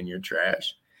digging in your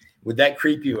trash? Would that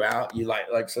creep you out? You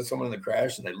like saw someone in the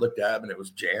crash and they looked up and it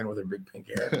was Jan with her big pink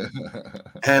hair.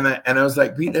 and I was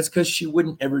like, Pete, that's because she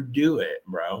wouldn't ever do it,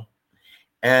 bro.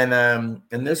 And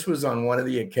this was on one of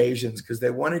the occasions because they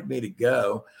wanted me to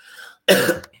go.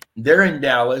 They're in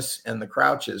Dallas and the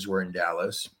Crouches were in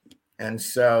Dallas. And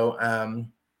so,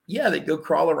 they go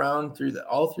crawl around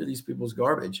all through these people's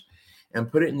garbage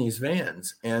and put it in these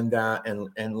vans and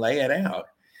lay it out.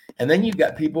 And then you've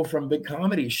got people from big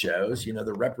comedy shows,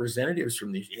 the representatives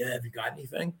from these. Yeah, have you got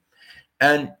anything?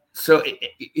 And so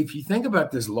if you think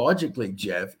about this logically,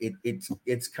 Jeff,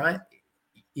 it's kind of,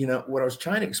 what I was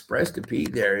trying to express to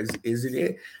Pete there is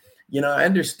I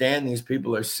understand these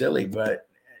people are silly, but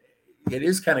it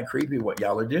is kind of creepy what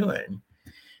y'all are doing.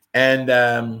 And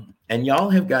y'all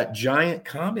have got giant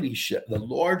comedy show, the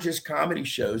largest comedy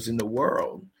shows in the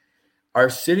world are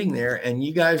sitting there, and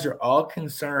you guys are all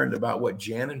concerned about what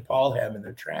Jan and Paul have in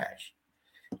their trash.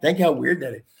 Think how weird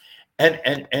that is. And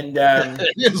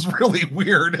it is really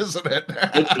weird, isn't it?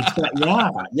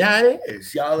 It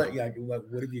is. Y'all,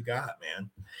 what have you got, man?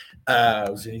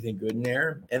 Was anything good in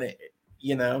there? And it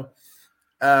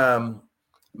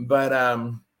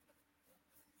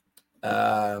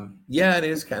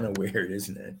is kind of weird,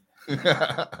 isn't it?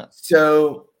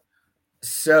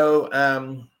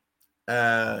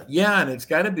 And it's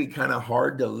got to be kind of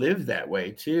hard to live that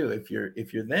way too if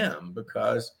you're them,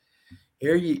 because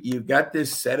here you've got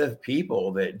this set of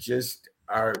people that just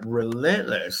are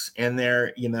relentless, and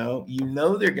they're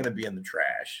they're going to be in the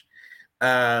trash.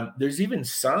 There's even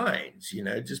signs,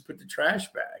 just put the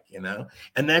trash back, and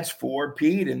that's for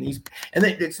Pete and these, and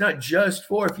it's not just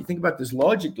for, if you think about this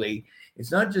logically,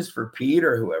 it's not just for Pete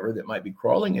or whoever that might be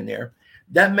crawling in there.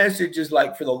 That message is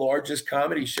like for the largest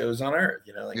comedy shows on earth,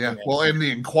 Well, and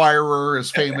the Inquirer is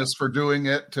famous for doing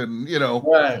it, and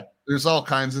right. There's all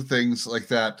kinds of things like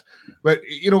that. But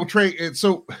Trey,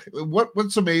 so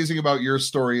what's amazing about your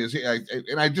story is,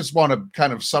 and I just want to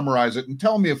kind of summarize it and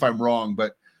tell me if I'm wrong,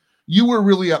 but you were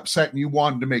really upset and you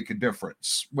wanted to make a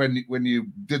difference when you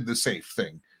did the safe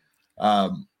thing.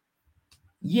 Jeff,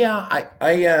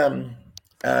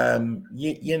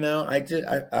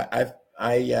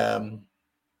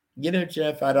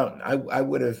 I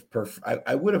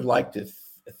would have liked to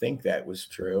think that was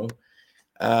true.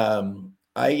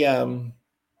 I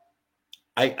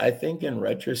think in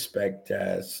retrospect,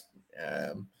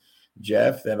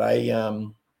 Jeff, that I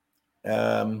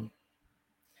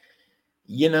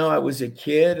was a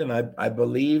kid and I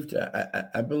believed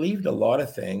a lot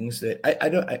of things that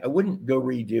I wouldn't go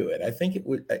redo it. I think it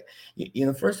would,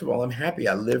 first of all, I'm happy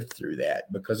I lived through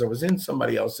that because I was in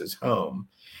somebody else's home.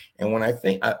 And when I've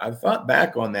thought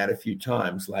back on that a few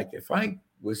times, like if I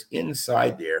was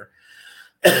inside there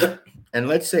and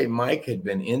let's say Mike had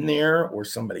been in there or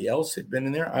somebody else had been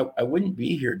in there, I wouldn't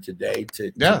be here today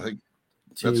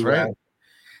that's right.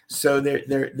 So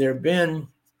there have been,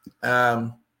 I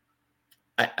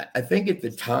think at the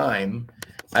time,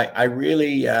 I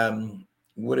really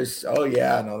would have,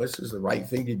 this is the right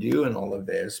thing to do and all of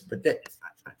this, but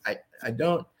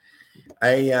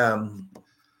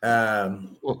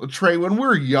well, Trey, when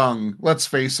we're young, let's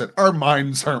face it, our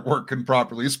minds aren't working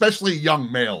properly, especially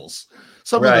young males.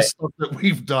 Some of the stuff that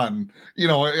we've done,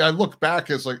 I look back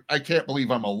as like, I can't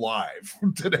believe I'm alive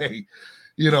today,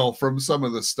 from some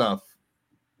of the stuff.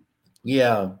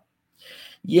 Yeah.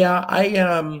 Yeah,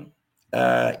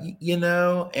 you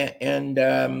know,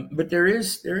 but there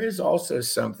is also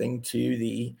something to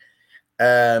the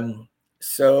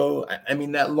so I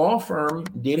mean that law firm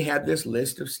did have this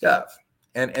list of stuff,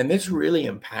 and this really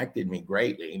impacted me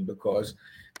greatly because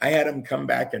I had them come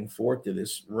back and forth to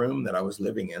this room that I was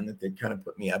living in that they kind of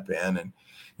put me up in, and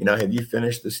have you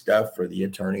finished the stuff for the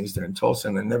attorneys there in Tulsa?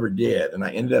 And I never did, and I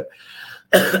ended up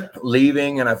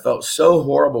leaving, and I felt so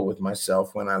horrible with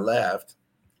myself when I left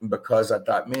because I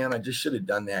thought, man, I just should have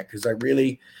done that because I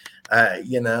really, I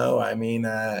mean,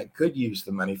 I could use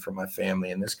the money for my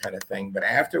family and this kind of thing. But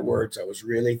afterwards, I was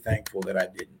really thankful that I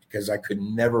didn't because I could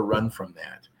never run from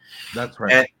that. That's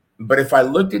right. But if I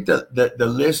looked at the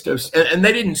list of, and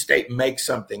they didn't state make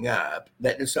something up,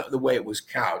 that is the way it was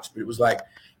couched, but it was like,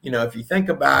 if you think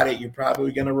about it, you're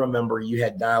probably going to remember you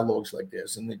had dialogues like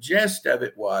this. And the gist of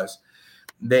it was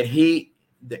that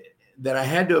that I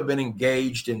had to have been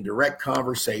engaged in direct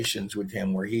conversations with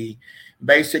him where he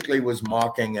basically was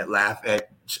mocking at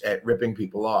ripping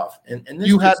people off. And this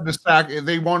you had to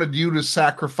they wanted you to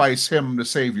sacrifice him to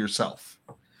save yourself.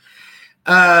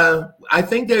 I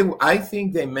think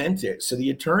they meant it. So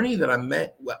the attorney that I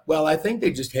met, well, I think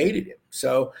they just hated him.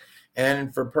 So,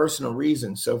 and for personal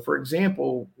reasons. So for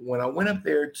example, when I went up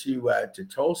there to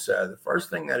Tulsa, the first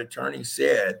thing that attorney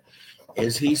said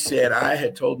is he said, I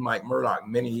had told Mike Murdoch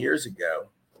many years ago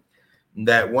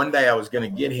that one day I was going to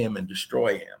get him and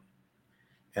destroy him.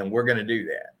 And we're going to do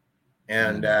that.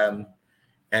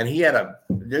 And he had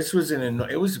this was an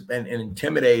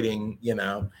intimidating, they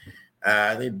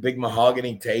had big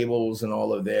mahogany tables and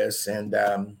all of this and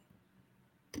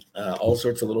all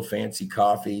sorts of little fancy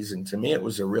coffees. And to me, it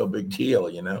was a real big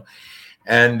deal, but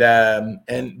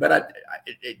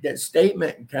that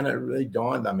statement kind of really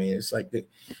dawned on me. It's like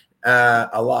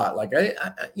a lot. Like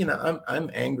I'm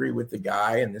angry with the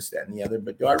guy and this, that, and the other,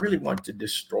 but do I really want to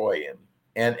destroy him?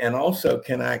 And also,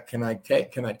 can I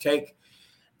take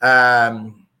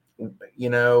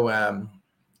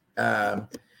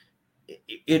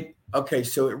okay.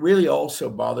 So it really also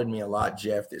bothered me a lot,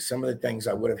 Jeff, that some of the things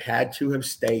I would have had to have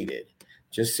stated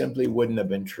just simply wouldn't have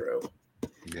been true.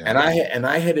 Yeah. And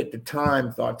I had at the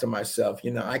time thought to myself,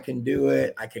 I can do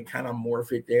it. I can kind of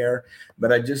morph it there,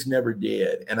 but I just never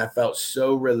did. And I felt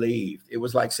so relieved. It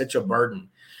was like such a burden.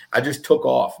 I just took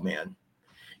off, man.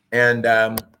 And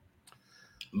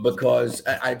because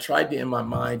I tried to, in my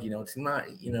mind, it's not,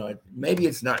 maybe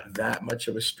it's not that much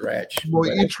of a stretch. Well,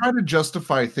 you try to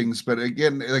justify things, but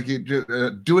again, like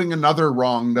doing another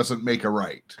wrong doesn't make a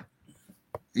right,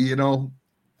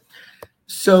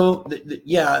 So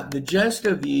the gist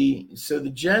of the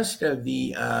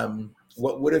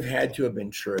what would have had to have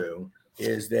been true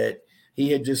is that he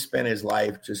had just spent his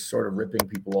life just sort of ripping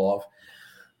people off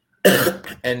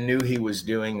and knew he was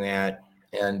doing that.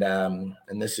 And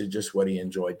this is just what he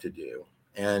enjoyed to do.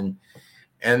 And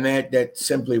that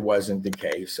simply wasn't the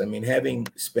case. I mean, having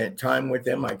spent time with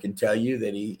him, I can tell you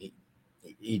that he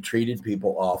treated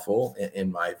people awful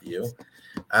in my view.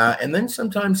 And then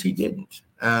sometimes he didn't.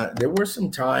 There were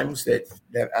some times that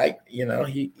I,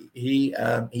 he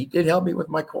did help me with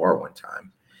my car one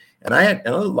time, and I had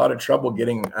a lot of trouble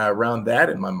getting around that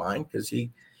in my mind because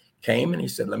he came and he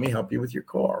said, "Let me help you with your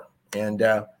car," and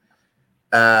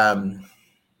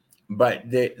but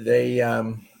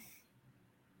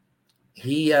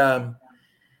he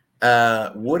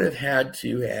would have had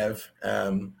to have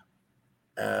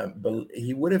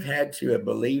he would have had to have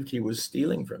believed he was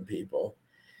stealing from people.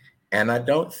 And I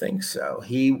don't think so.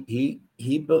 He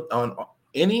on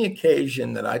any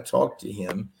occasion that I talked to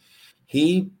him,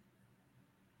 he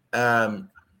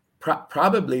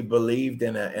probably believed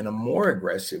in a more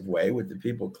aggressive way with the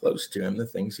people close to him, the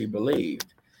things he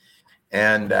believed.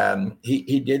 And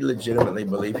he did legitimately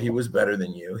believe he was better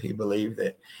than you. He believed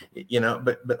that,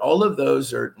 but all of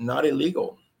those are not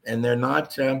illegal, and they're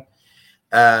not.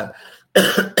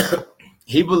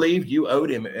 He believed you owed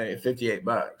him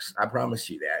 $58. I promise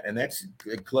you that. And that's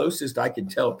the closest I could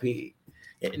tell Pete.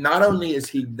 Not only is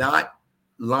he not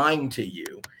lying to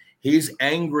you, he's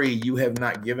angry you have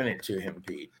not given it to him,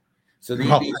 Pete. So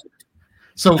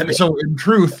so in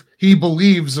truth, he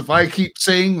believes if I keep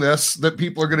saying this, that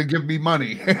people are going to give me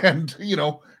money. And,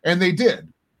 and they did.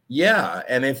 Yeah.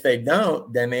 And if they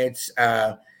don't, then it's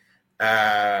they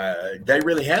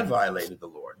really have violated the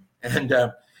Lord.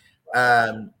 And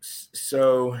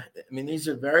so, I mean, these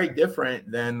are very different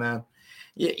than, I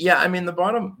mean,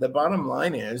 the bottom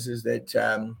line is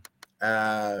that,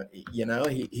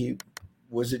 he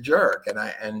was a jerk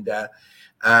but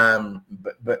on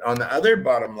the other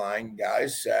bottom line,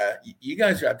 guys, you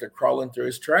guys are out there crawling through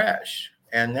his trash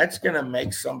and that's going to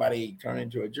make somebody turn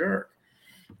into a jerk.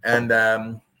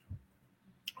 And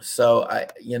so I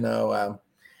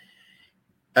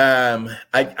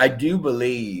do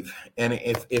believe, and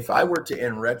if I were to,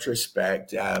 in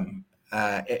retrospect,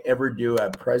 ever do a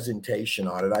presentation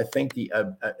on it, I think the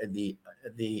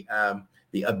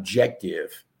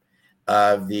objective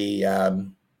of the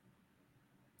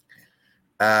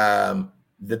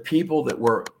people that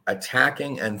were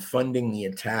attacking and funding the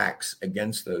attacks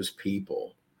against those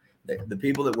people, the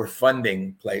people that were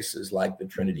funding places like the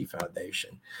Trinity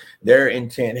Foundation, their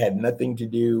intent had nothing to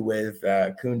do with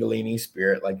Kundalini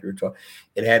spirit, like you were talking.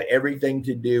 It had everything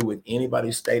to do with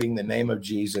anybody stating the name of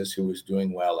Jesus who was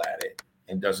doing well at it.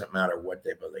 It doesn't matter what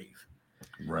they believe.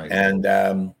 Right.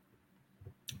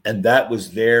 And that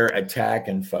was their attack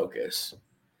and focus.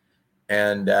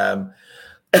 And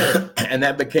and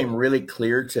that became really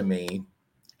clear to me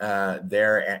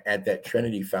there at that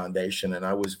Trinity Foundation. And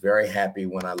I was very happy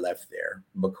when I left there,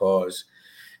 because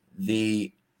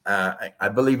I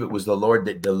believe it was the Lord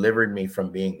that delivered me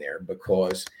from being there.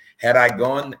 Because had I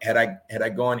gone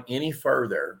any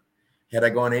further,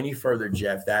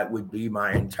 Jeff, that would be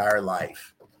my entire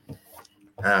life.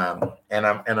 And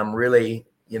I'm really,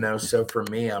 so for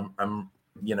me, I'm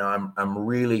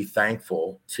really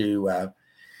thankful to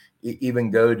even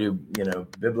go to,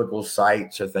 biblical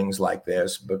sites or things like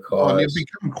this, because you've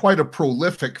become quite a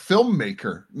prolific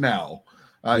filmmaker now.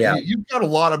 You've got a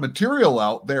lot of material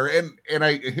out there, and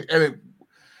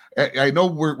I know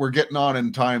we're getting on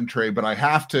in time, Trey, but I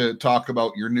have to talk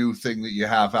about your new thing that you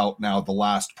have out now, The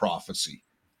Last Prophecy.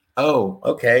 Oh,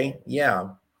 okay. Yeah.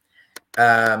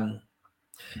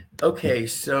 Okay.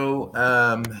 So,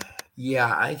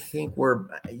 I think we're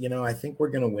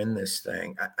going to win this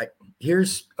thing. Let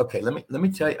me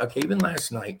tell you, okay. Even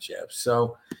last night, Jeff.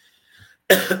 So,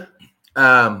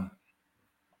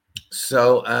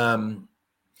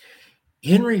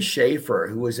 Henry Schaefer,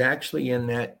 who was actually in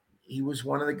that, he was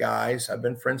one of the guys. I've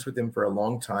been friends with him for a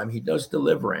long time. He does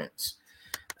deliverance.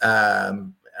 He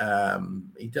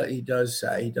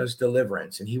does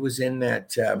deliverance, and he was in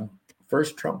that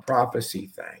first Trump prophecy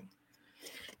thing.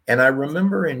 And I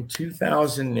remember in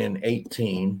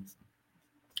 2018,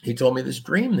 he told me this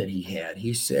dream that he had.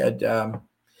 He said that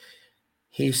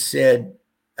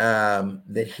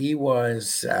he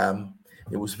was,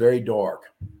 it was very dark,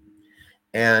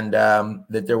 and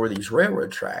that there were these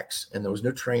railroad tracks, and there was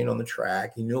no train on the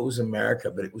track. He knew it was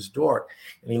America, but it was dark.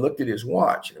 And he looked at his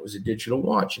watch, and it was a digital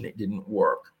watch, and it didn't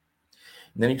work.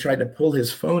 And then he tried to pull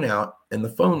his phone out, and the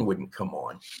phone wouldn't come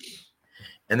on.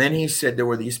 And then he said there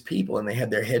were these people, and they had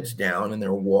their heads down, and they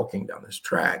were walking down this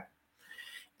track.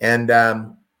 And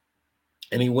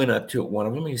he went up to one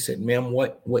of them, and he said, "Ma'am,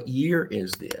 what year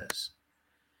is this?"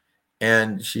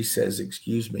 And she says,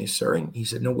 "Excuse me, sir." And he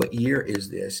said, "No, what year is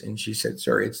this?" And she said,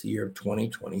 "Sir, it's the year of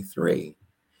 2023.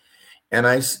 And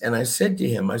I said to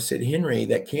him, I said, "Henry,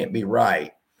 that can't be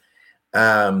right,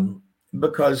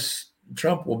 because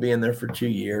Trump will be in there for 2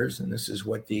 years, and this is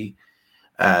what the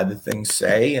things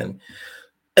say, and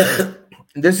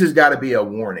this has got to be a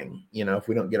warning. If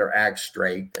we don't get our act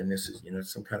straight, then this is,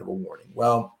 some kind of a warning."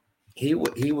 Well, he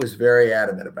was very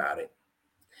adamant about it.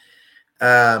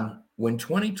 When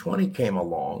 2020 came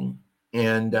along,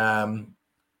 and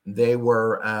they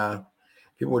were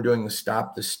people were doing the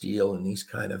Stop the Steal and these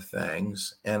kind of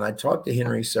things, and I talked to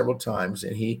Henry several times,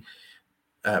 and he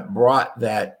brought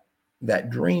that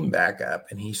dream back up,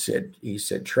 and he said,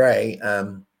 "Trey,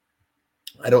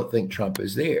 I don't think Trump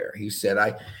is there." He said,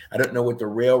 I don't know what the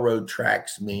railroad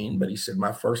tracks mean, but he said,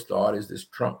 "My first thought is this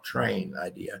Trump train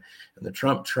idea, and the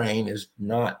Trump train is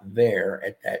not there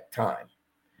at that time."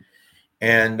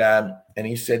 And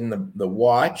he said, in the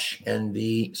watch and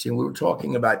we were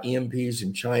talking about EMPs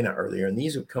in China earlier, and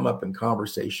these have come up in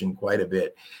conversation quite a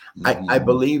bit. Mm-hmm. I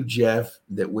believe, Jeff,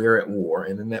 that we're at war,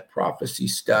 and in that prophecy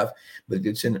stuff, but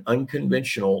it's an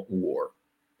unconventional war.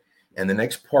 And the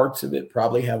next parts of it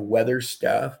probably have weather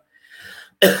stuff.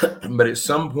 But at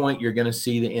some point, you're going to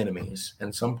see the enemies,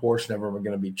 and some portion of them are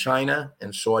going to be China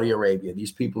and Saudi Arabia.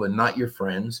 These people are not your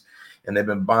friends, and they've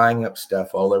been buying up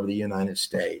stuff all over the United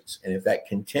States. And if that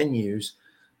continues,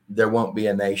 there won't be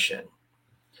a nation.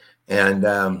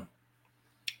 And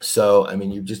so,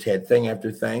 you've just had thing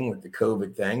after thing with the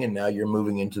COVID thing, and now you're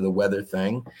moving into the weather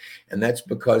thing. And that's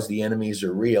because the enemies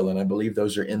are real. And I believe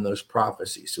those are in those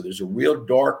prophecies. So there's a real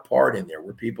dark part in there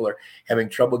where people are having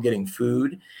trouble getting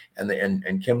food.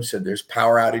 And Kim said there's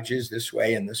power outages this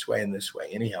way and this way and this way.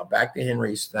 Anyhow, back to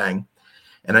Henry's thing.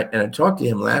 And I talked to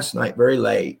him last night very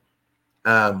late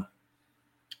on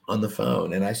the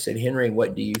phone. And I said, "Henry,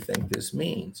 what do you think this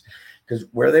means?" Because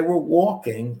where they were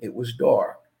walking, it was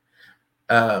dark.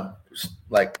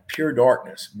 like pure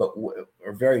darkness,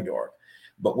 or very dark.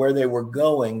 But where they were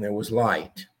going, there was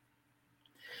light.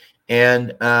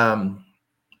 And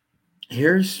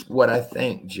here's what I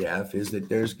think, Jeff, is that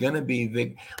there's going to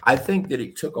be I think that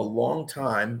it took a long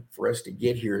time for us to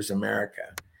get here as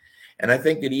America. And I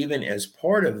think that even as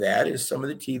part of that is some of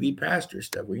the TV pastor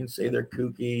stuff. We can say they're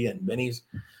kooky, and Benny's,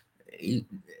 he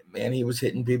was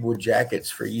hitting people with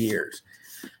jackets for years.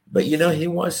 But, he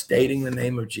was stating the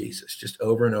name of Jesus just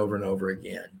over and over and over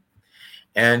again.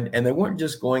 And they weren't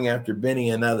just going after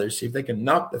Benny and others. See, if they can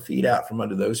knock the feet out from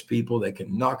under those people, they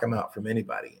can knock them out from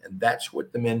anybody. And that's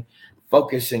what the men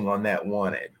focusing on that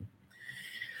wanted.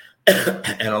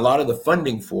 And a lot of the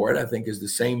funding for it, I think, is the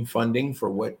same funding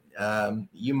for what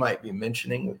you might be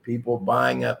mentioning, with people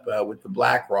buying up with the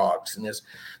BlackRocks, and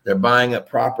they're buying up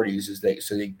properties they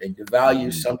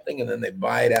devalue something and then they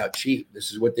buy it out cheap.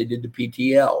 This is what they did to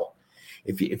PTL.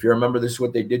 If you remember, this is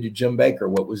what they did to Jim Baker.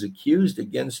 What was accused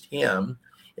against him,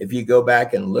 if you go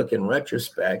back and look in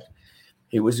retrospect,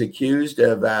 he was accused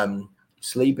of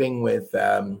sleeping with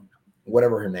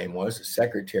whatever her name was, a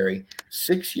secretary,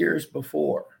 6 years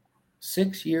before.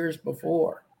 6 years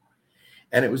before.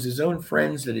 And it was his own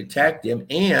friends that attacked him.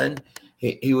 And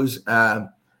he was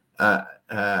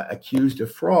accused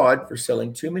of fraud for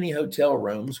selling too many hotel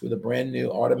rooms with a brand new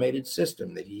automated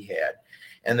system that he had.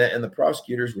 And the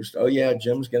prosecutors were, oh yeah,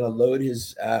 Jim's going to load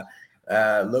his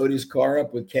car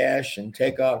up with cash and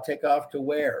take off to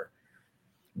where?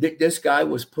 This guy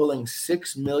was pulling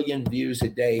 6 million views a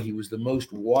day. He was the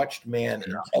most watched man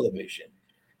in television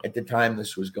at the time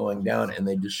this was going down, and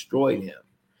they destroyed him.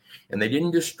 And they didn't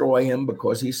destroy him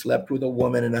because he slept with a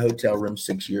woman in a hotel room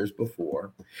 6 years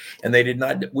before. And they did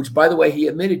not, which, by the way, he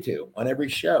admitted to on every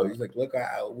show. He's like, look,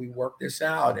 we worked this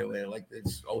out. And we're like,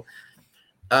 this.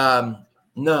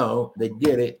 No, they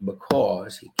did it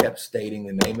because he kept stating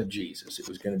the name of Jesus. It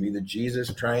was going to be the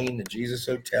Jesus train, the Jesus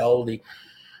hotel.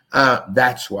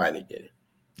 That's why they did it.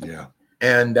 Yeah.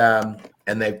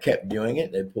 And they've kept doing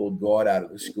it. They pulled God out of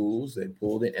the schools. They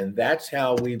pulled it. And that's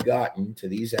how we've gotten to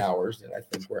these hours that I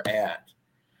think we're at,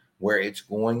 where it's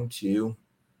going to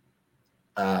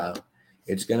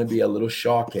be a little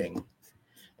shocking.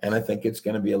 And I think it's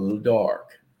going to be a little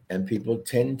dark. And people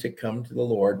tend to come to the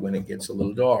Lord when it gets a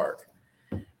little dark.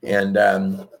 And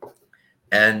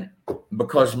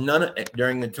because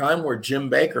during the time where Jim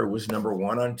Baker was number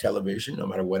one on television, no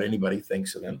matter what anybody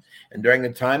thinks of him, and during the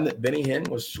time that Benny Hinn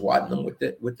was swatting them with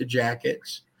the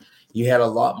jackets, you had a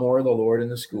lot more of the Lord in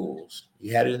the schools.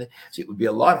 You had it. It would be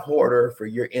a lot harder for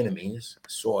your enemies,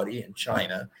 Saudi and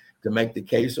China, to make the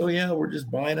case. Oh yeah, we're just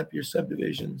buying up your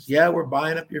subdivisions. Yeah, we're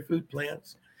buying up your food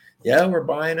plants. Yeah, we're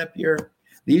buying up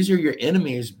these are your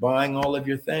enemies buying all of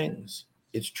your things.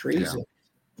 It's treason. Yeah.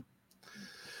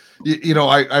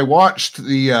 I watched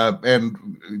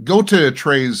and go to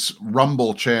Trey's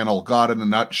Rumble channel, God in a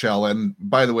Nutshell. And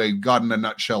by the way,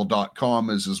 godinanutshell.com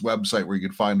is his website where you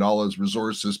can find all his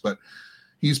resources. But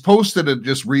he's posted it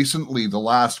just recently, The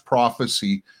Last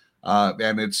Prophecy.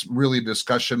 And it's really a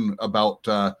discussion about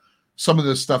some of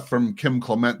the stuff from Kim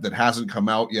Clement that hasn't come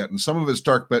out yet. And some of it's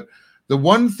dark. But the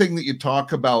one thing that you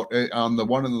talk about on the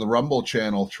one in the Rumble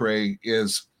channel, Trey,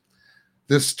 is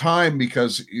this time,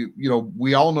 because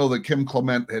we all know that Kim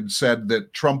Clement had said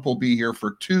that Trump will be here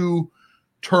for 2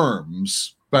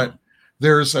 terms, but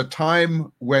there's a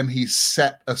time when he's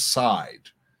set aside.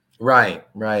 Right.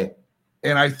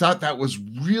 And I thought that was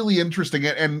really interesting.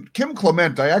 And Kim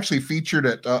Clement, I actually featured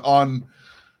it on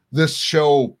this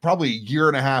show probably a year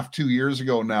and a half, 2 years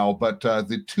ago now, but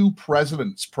the 2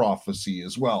 presidents prophecy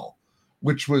as well,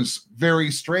 which was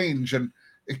very strange. And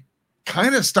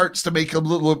kind of starts to make a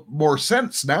little more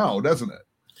sense now, doesn't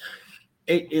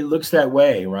it? It looks that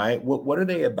way, right? What are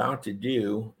they about to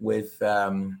do with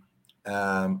Jeff,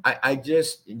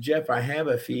 I have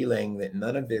a feeling that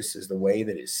none of this is the way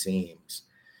that it seems.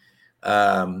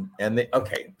 In the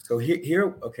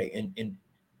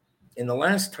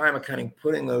last time of kind of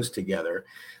putting those together,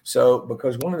 so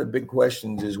because one of the big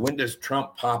questions is, when does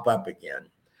Trump pop up again?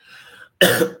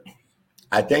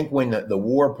 I think when the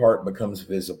war part becomes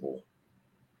visible.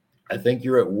 I think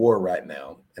you're at war right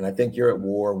now. And I think you're at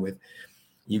war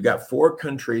you've got 4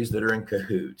 countries that are in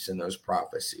cahoots in those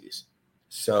prophecies.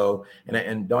 So,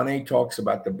 and Donnie talks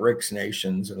about the BRICS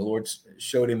nations, and the Lord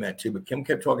showed him that too. But Kim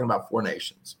kept talking about 4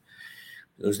 nations.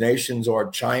 Those nations are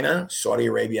China, Saudi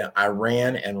Arabia,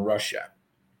 Iran, and Russia.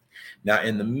 Now,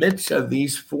 in the midst of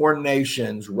these 4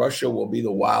 nations, Russia will be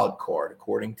the wild card,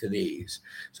 according to these.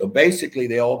 So basically,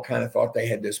 they all kind of thought they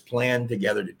had this plan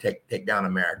together to take down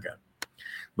America.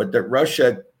 But that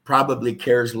Russia probably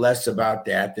cares less about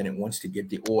that than it wants to get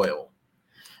the oil.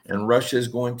 and Russia is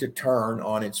going to turn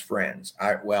on its friends.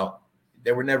 Well,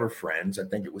 they were never friends. I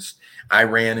think it was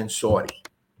Iran and Saudi.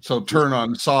 So turn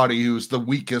on Saudi, who's the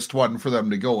weakest one for them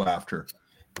to go after.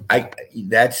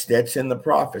 That's in the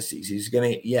prophecies. He's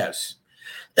going to, yes.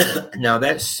 Now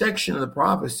that section of the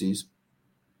prophecies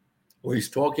where he's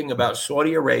talking about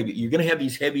Saudi Arabia, you're going to have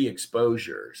these heavy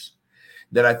exposures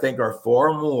that I think are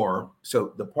far more.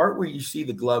 So the part where you see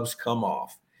the gloves come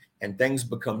off and things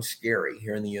become scary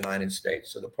here in the United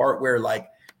States. So the part where, like,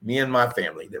 me and my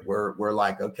family, that we're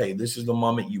like, okay, this is the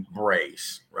moment you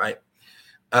brace, right?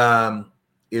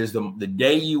 Is the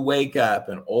day you wake up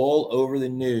and all over the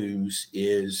news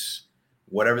is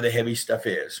whatever the heavy stuff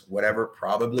is, whatever,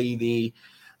 probably the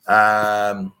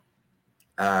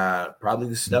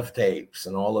snuff tapes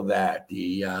and all of that.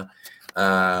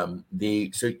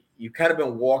 So you've kind of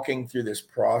been walking through this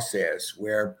process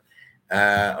where,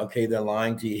 okay, they're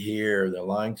lying to you here, they're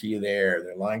lying to you there,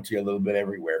 they're lying to you a little bit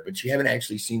everywhere, but you haven't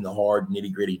actually seen the hard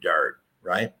nitty gritty dirt,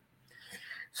 right?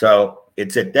 So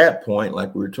it's at that point,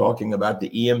 like we were talking about the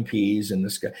EMPs and the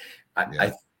sky.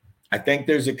 I think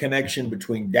there's a connection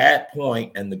between that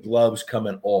point and the gloves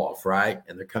coming off, right?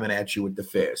 And they're coming at you with the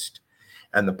fist,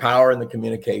 and the power and the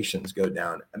communications go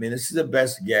down. I mean, this is the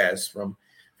best guess from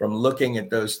looking at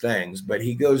those things, but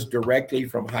he goes directly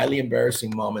from highly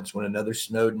embarrassing moments when another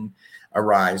Snowden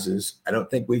arises. I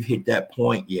don't think we've hit that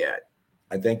point yet.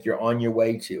 I think you're on your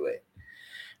way to it.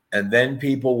 And then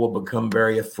people will become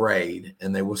very afraid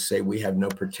and they will say, we have no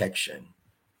protection.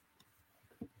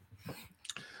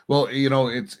 Well,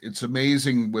 it's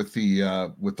amazing with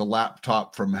the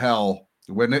laptop from hell.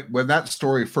 When that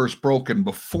story first broke, and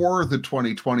before the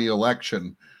 2020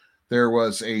 election, there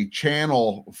was a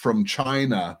channel from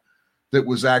China that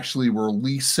was actually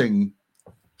releasing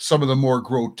some of the more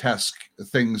grotesque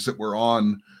things that were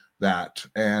on that.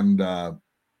 And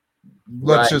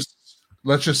let's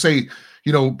just say,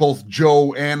 both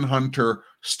Joe and Hunter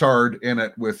starred in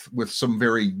it with some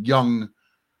very young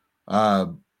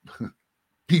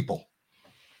people.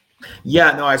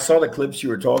 Yeah, no, I saw the clips you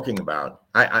were talking about.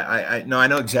 I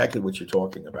know exactly what you're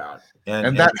talking about.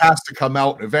 And that has to come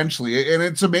out eventually. And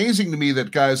it's amazing to me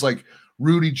that guys like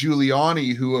Rudy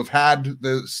Giuliani, who have had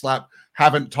the slap,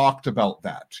 haven't talked about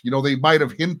that. They might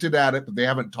have hinted at it, but they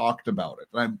haven't talked about it.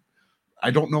 And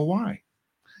I don't know why.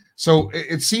 So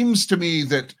it seems to me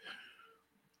that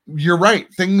you're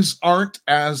right. Things aren't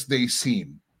as they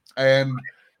seem. And,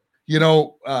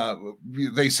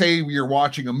 they say you're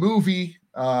watching a movie.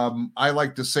 I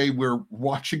like to say we're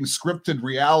watching scripted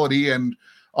reality, and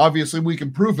obviously we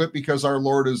can prove it because our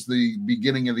Lord is the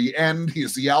beginning and the end. He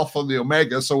is the Alpha and the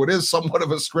Omega. So it is somewhat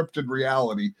of a scripted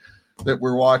reality that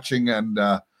we're watching. And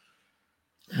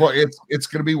it's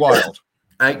going to be wild.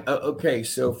 Okay,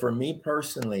 so for me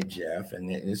personally, Jeff, and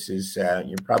this is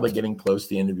you're probably getting close to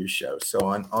the end of your show.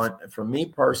 So for me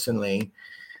personally,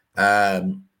 I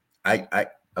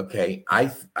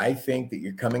think that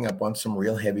you're coming up on some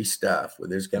real heavy stuff where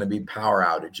there's going to be power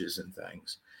outages and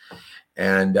things,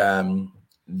 and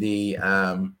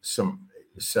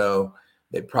so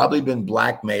they've probably been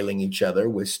blackmailing each other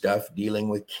with stuff dealing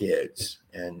with kids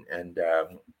and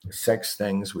sex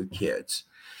things with kids.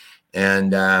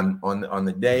 And on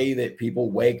the day that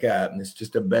people wake up, and it's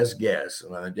just a best guess,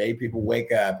 on the day people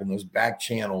wake up and those back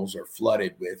channels are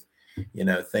flooded with,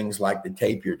 things like the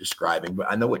tape you're describing.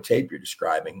 But I know what tape you're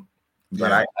describing,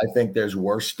 but I think there's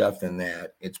worse stuff than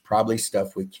that. It's probably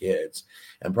stuff with kids,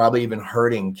 and probably even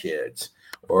hurting kids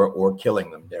or killing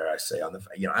them, dare I say,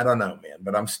 I don't know, man.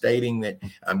 But I'm stating that,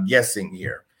 I'm guessing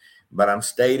here, but I'm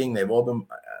stating they've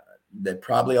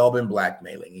probably all been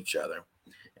blackmailing each other.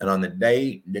 And on the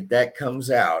day that comes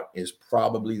out is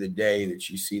probably the day that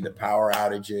you see the power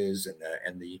outages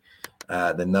and the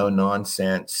no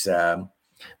nonsense,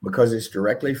 because it's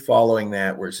directly following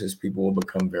that where it says people will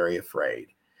become very afraid.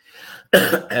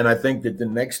 And I think that the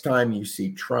next time you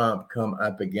see Trump come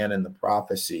up again in the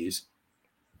prophecies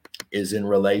is in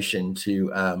relation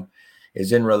to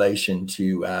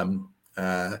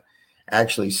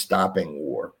actually stopping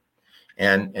war.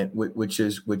 And which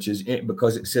is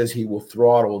because it says he will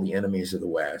throttle the enemies of the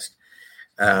West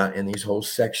in these whole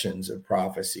sections of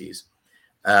prophecies.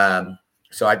 So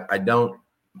I don't.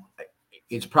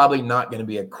 It's probably not going to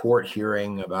be a court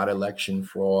hearing about election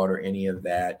fraud or any of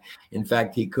that. In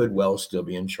fact, he could well still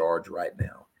be in charge right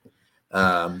now.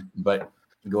 But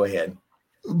go ahead.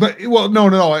 But well,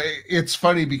 no. It's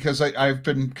funny because I've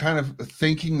been kind of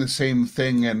thinking the same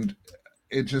thing, and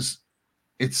it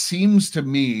seems to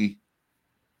me,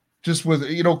 just with,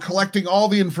 collecting all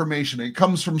the information, it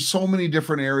comes from so many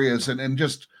different areas, and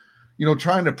just,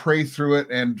 trying to pray through it.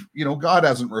 And, God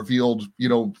hasn't revealed,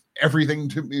 everything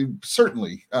to me,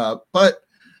 certainly. But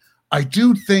I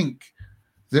do think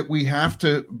that we have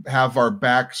to have our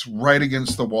backs right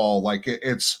against the wall. Like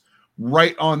it's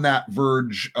right on that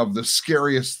verge of the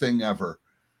scariest thing ever.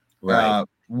 Right.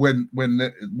 When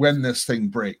this thing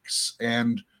breaks.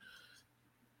 And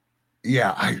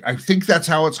yeah, I think that's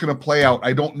how it's going to play out.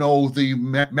 I don't know the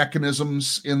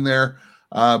mechanisms in there.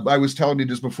 I was telling you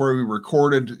just before we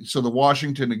recorded. So the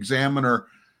Washington Examiner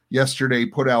yesterday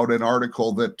put out an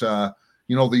article that,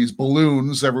 these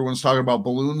balloons, everyone's talking about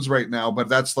balloons right now, but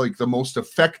that's like the most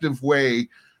effective way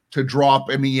to drop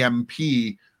an EMP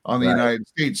on the United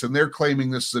States. And they're claiming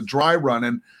this is a dry run.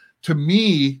 And to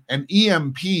me, an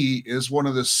EMP is one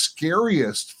of the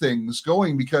scariest things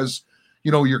going because,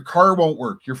 your car won't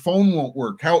work, your phone won't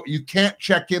work. How you can't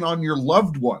check in on your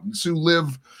loved ones who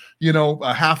live,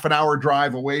 a half an hour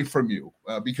drive away from you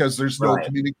because there's no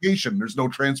communication, there's no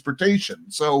transportation.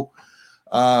 So,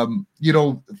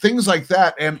 things like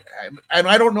that. And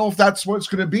I don't know if that's what it's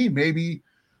going to be. Maybe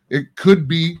it could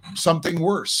be something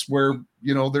worse where,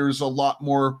 there's a lot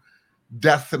more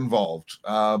death involved.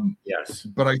 Yes.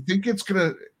 But I think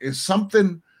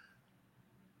something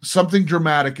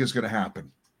dramatic is going to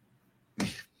happen.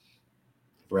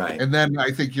 Right. And then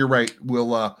I think you're right.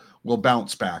 We'll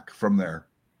bounce back from there.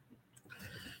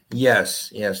 Yes,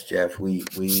 Jeff. Well,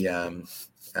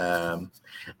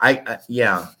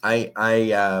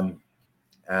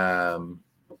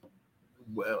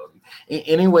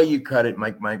 any way you cut it,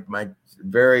 my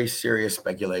very serious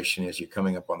speculation is you're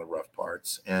coming up on the rough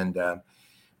parts, and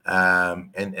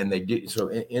they do so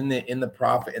in the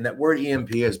prophet, and that word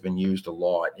EMP has been used a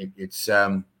lot. It's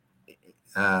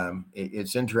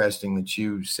interesting that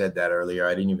you said that earlier.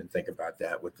 I didn't even think about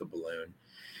that with the balloon,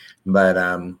 but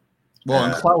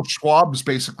and Klaus Schwab's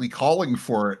basically calling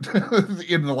for it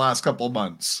in the last couple of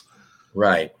months.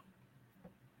 Right.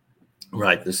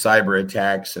 The cyber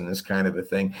attacks and this kind of a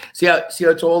thing. See how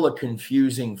it's all a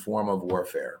confusing form of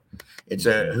warfare. It's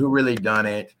a who really done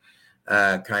it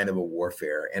kind of a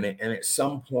warfare. And at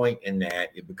some point in that,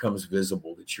 it becomes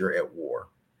visible that you're at war.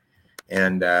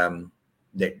 And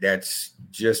that's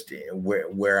just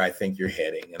where I think you're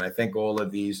heading. And I think all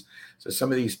of these, so some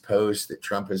of these posts that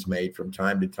Trump has made from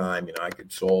time to time, I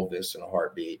could solve this in a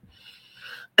heartbeat.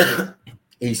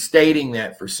 He's stating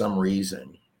that for some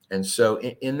reason. And so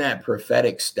in that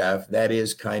prophetic stuff, that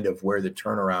is kind of where the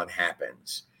turnaround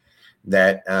happens.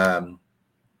 That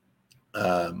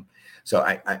so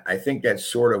I think that's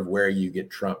sort of where you get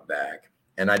Trump back.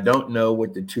 And I don't know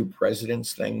what the two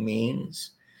presidents thing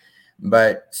means,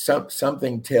 but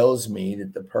something tells me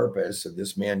that the purpose of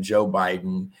this man, Joe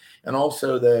Biden, and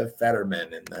also the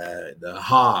Fetterman and the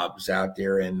Hobbs out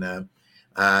there in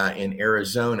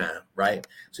Arizona, right?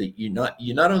 So you not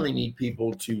only need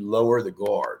people to lower the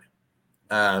guard,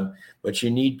 but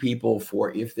you need people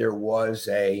for if there was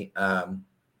a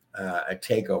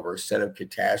takeover, a set of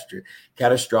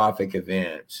catastrophic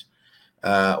events,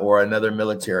 or another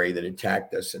military that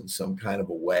attacked us in some kind of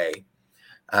a way.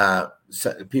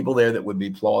 So people there that would be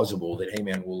plausible that, hey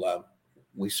man,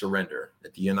 we surrender,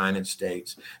 that the United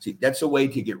States. See, that's a way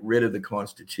to get rid of the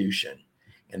Constitution.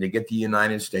 And to get the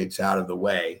United States out of the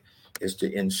way is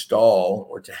to install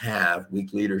or to have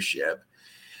weak leadership.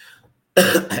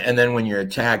 And then when you're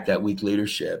attacked, that weak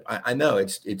leadership, I know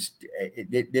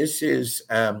this is,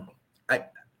 I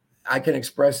can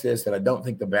express this, that I don't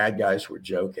think the bad guys were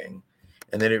joking,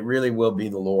 and that it really will be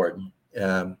the Lord,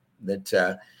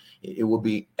 that it will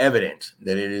be evident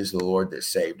that it is the Lord that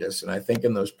saved us. And I think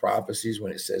in those prophecies,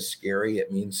 when it says scary,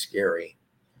 it means scary.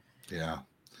 Yeah.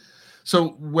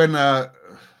 So when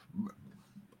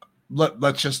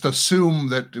let's just assume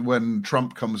that when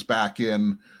Trump comes back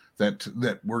in,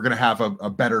 that we're going to have a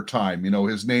better time.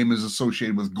 His name is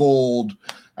associated with gold,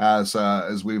 as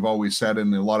we've always said,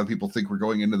 and a lot of people think we're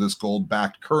going into this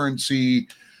gold-backed currency.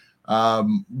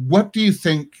 What do you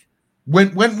think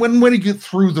when you get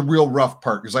through the real rough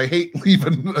part? Because I hate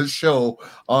leaving a show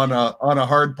on a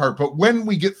hard part, but when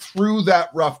we get through that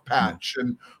rough patch,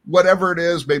 and whatever it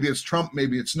is, maybe it's Trump,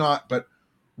 maybe it's not, but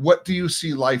what do you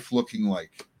see life looking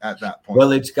like at that point?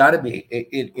 Well, it's got to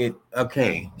be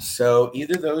okay. So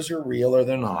either those are real or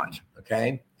they're not.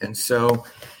 Okay, and so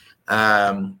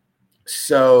there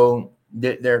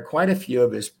are quite a few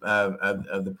of his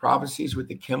of the prophecies with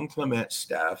the Kim Clement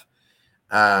stuff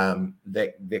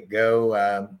that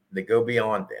go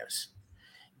beyond this,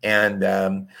 and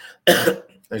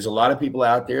there's a lot of people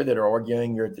out there that are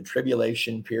arguing you're at the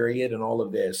tribulation period and all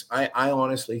of this. I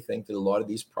honestly think that a lot of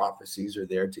these prophecies are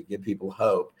there to give people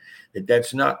hope that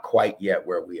that's not quite yet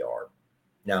where we are.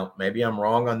 Now, maybe I'm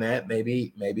wrong on that,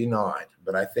 maybe not,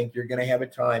 but I think you're going to have a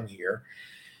time here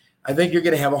I think you're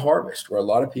going to have a harvest where a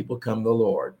lot of people come to the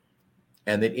Lord,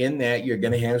 and that in that you're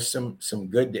going to have some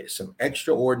good days, some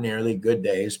extraordinarily good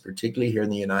days, particularly here in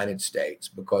the United States,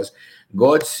 because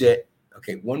God said,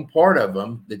 okay, one part of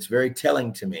them that's very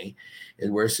telling to me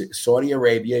is where Saudi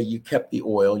Arabia, you kept the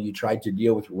oil, you tried to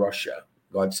deal with Russia.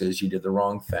 God says you did the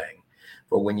wrong thing.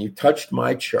 For when you touched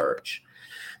my church,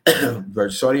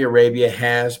 Saudi Arabia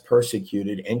has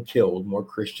persecuted and killed more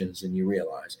Christians than you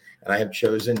realize. And I have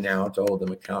chosen now to hold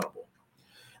them accountable.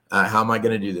 How am I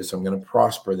going to do this? I'm going to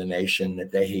prosper the nation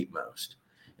that they hate most,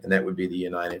 and that would be the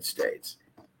United States.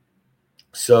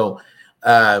 So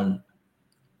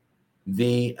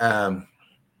these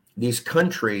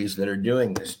countries that are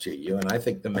doing this to you, and I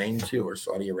think the main two are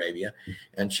Saudi Arabia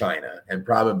and China, and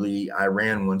probably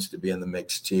Iran wants to be in the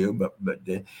mix too. But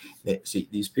see,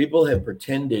 these people have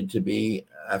pretended to be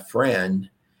a friend,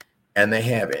 and they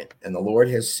haven't. And the Lord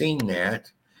has seen that,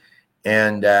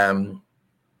 and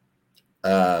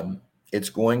it's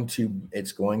going to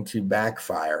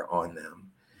backfire on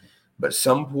them. But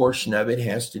some portion of it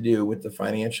has to do with the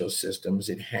financial systems.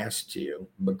 It has to,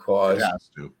 because It has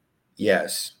to.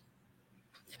 Yes.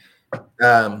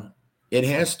 It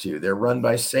has to. They're run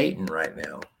by Satan right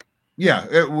now. Yeah,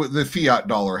 the fiat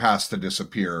dollar has to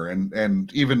disappear,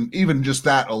 and even just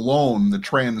that alone, the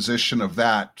transition of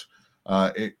that,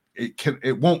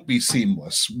 it won't be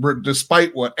seamless.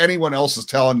 Despite what anyone else is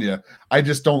telling you, I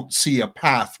just don't see a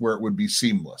path where it would be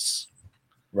seamless.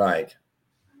 Right.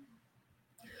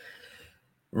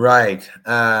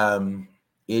 There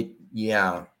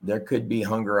could be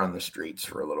hunger on the streets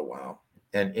for a little while.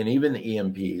 And even the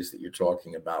EMPs that you're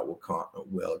talking about will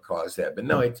cause that. But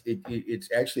no, it's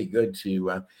actually good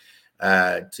to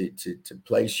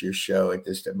place your show at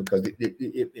this time, because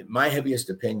my heaviest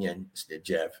opinion,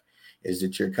 Jeff, is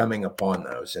that you're coming upon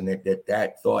those, and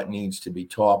that thought needs to be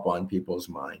taught on people's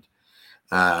mind.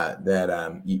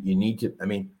 You need to. I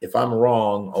mean, if I'm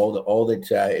wrong, all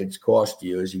that it's cost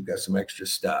you is you've got some extra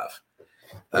stuff.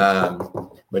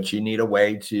 But you need a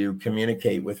way to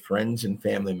communicate with friends and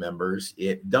family members.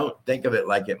 Don't think of it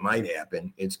like it might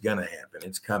happen. It's gonna happen.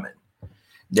 It's coming.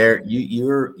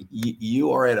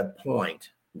 You are at a point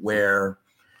where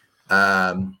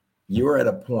and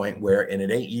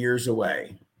it ain't years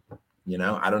away. You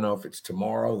know, I don't know if it's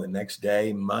tomorrow, the next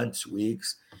day, months,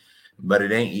 weeks, but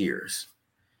it ain't years.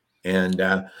 And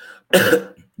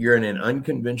you're in an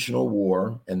unconventional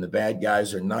war, and the bad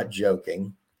guys are not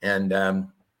joking. And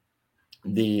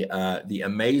the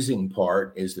amazing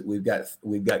part is that we've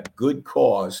got good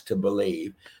cause to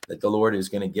believe that the Lord is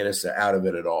going to get us out of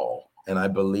it at all. And I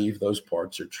believe those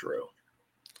parts are true.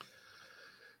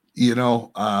 You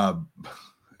know,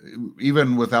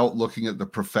 even without looking at the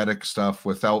prophetic stuff,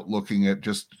 without looking at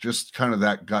just kind of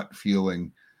that gut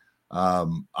feeling,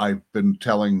 I've been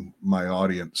telling my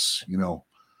audience, you know,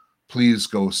 please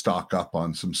go stock up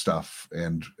on some stuff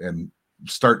and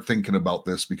start thinking about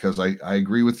this, because I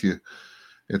agree with you.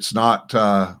 It's not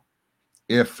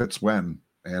if, it's when.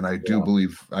 And I do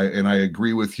believe, I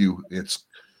agree with you. It's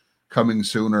coming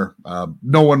sooner.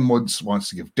 No one wants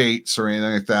to give dates or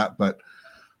anything like that, but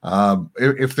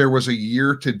if there was a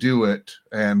year to do it,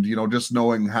 and, you know, just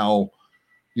knowing how,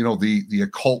 you know, the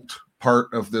occult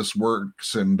part of this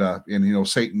works, and you know,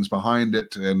 Satan's behind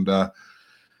it, and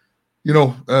you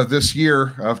know, this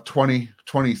year of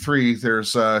 2023,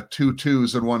 there's 2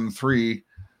 2s and 1 3,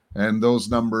 and those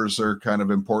numbers are kind of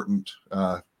important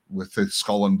with the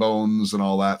skull and bones and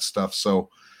all that stuff. So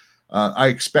I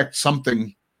expect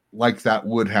something like that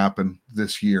would happen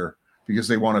this year, because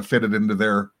they want to fit it into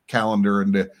their calendar,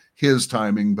 into his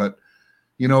timing. But,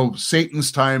 you know,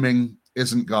 Satan's timing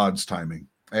isn't God's timing.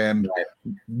 And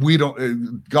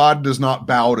God does not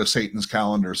bow to Satan's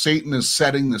calendar. Satan is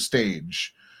setting the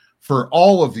stage for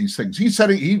all of these things.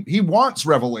 He wants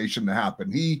revelation to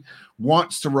happen. He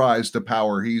wants to rise to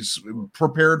power. He's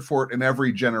prepared for it in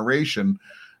every generation.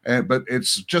 But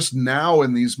it's just now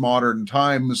in these modern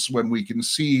times when we can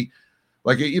see,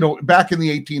 like, you know, back in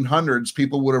the 1800s,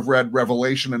 people would have read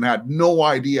Revelation and had no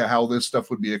idea how this stuff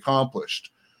would be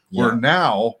accomplished. Yeah. Where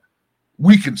now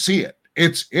we can see it.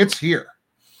 It's here,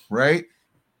 right?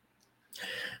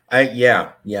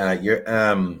 You're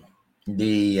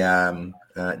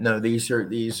no, these are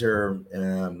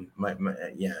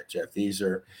Jeff, these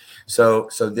are so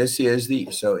this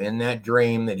is so in that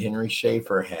dream that Henry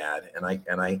Schaefer had, and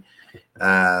I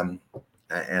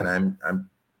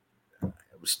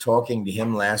was talking to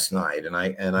him last night, and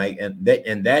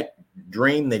that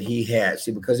dream that he had,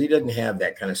 see, because he doesn't have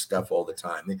that kind of stuff all the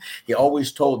time. He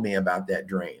always told me about that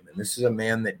dream. And this is a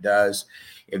man that does,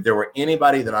 if there were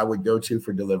anybody that I would go to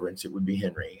for deliverance, it would be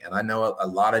Henry. And I know a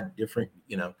lot of different,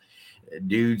 you know,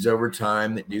 dudes over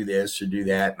time that do this or do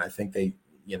that, and I think they,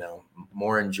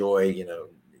 more enjoy,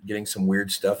 getting some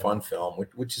weird stuff on film,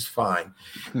 which is fine,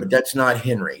 but that's not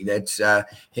Henry. That's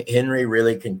Henry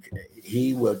really can.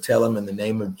 He will tell him in the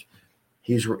name of.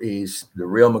 He's the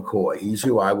real McCoy. He's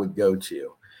who I would go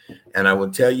to, and I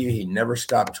will tell you, he never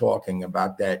stopped talking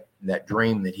about that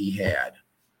dream that he had,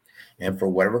 and for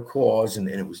whatever cause, and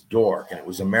it was dark, and it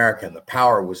was America, and the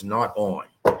power was not on,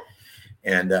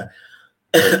 and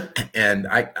and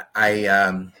I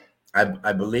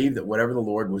believe that whatever the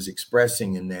Lord was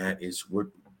expressing in that is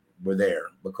we're there,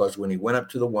 because when he went up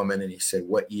to the woman and he said,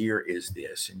 "What year is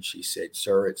this?" and she said,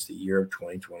 "Sir, it's the year of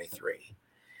 2023."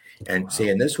 And wow. See,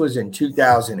 and this was in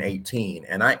 2018,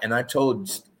 and I told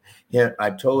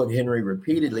Henry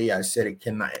repeatedly, I said, it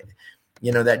cannot,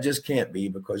 that just can't be,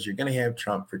 because you're going to have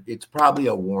Trump. It's probably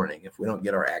a warning if we don't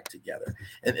get our act together,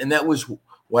 and that was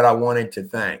what I wanted to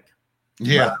think.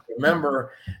 Yeah. But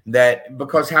remember that,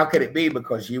 because how could it be?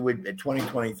 Because you would at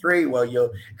 2023. Well,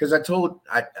 because I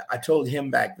told him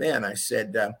back then, I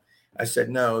said,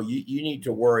 no, you need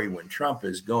to worry when Trump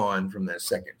is gone from that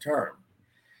second term.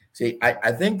 See,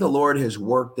 I think the Lord has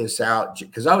worked this out,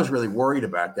 because I was really worried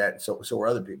about that. So were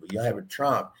other people. You'll have a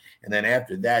Trump, and then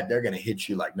after that, they're going to hit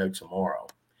you like no tomorrow.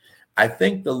 I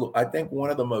think one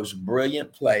of the most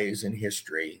brilliant plays in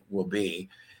history will be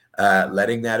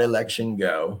letting that election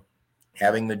go,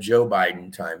 having the Joe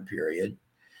Biden time period,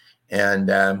 and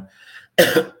and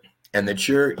that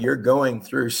you're going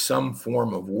through some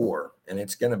form of war, and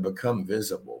it's going to become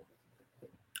visible.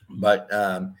 But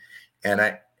and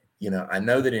I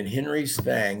know that in Henry's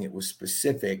thing, it was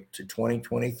specific to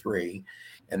 2023,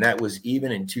 and that was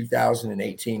even in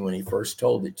 2018 when he first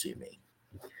told it to me.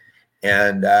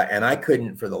 And I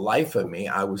couldn't, for the life of me,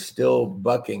 I was still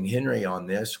bucking Henry on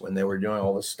this when they were doing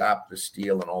all the stop the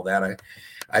steal and all that.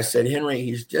 I said, Henry,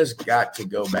 he's just got to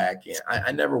go back in.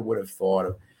 I never would have thought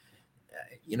of,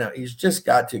 he's just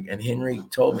got to. And Henry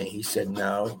told me, he said,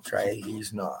 no, Trey,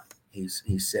 he's not. He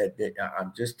said that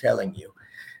I'm just telling you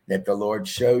that the Lord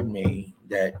showed me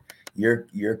that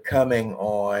you're coming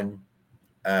on,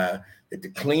 that to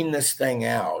clean this thing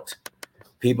out,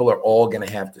 people are all going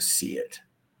to have to see it.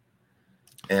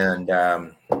 And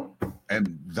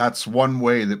that's one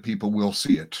way that people will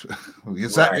see it.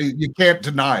 Is right. That you can't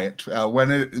deny it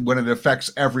when it affects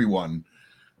everyone.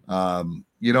 And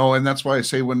that's why I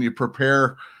say, when you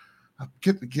prepare,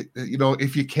 get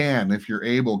if you can, if you're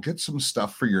able, get some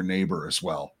stuff for your neighbor as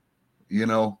well.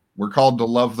 We're called to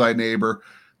love thy neighbor.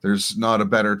 There's not a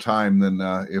better time than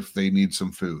if they need some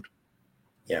food.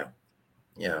 Yeah.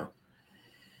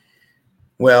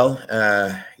 Well,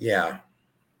 yeah.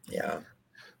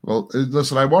 Well,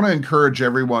 listen, I want to encourage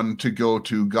everyone to go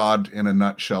to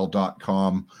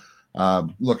godinanutshell.com.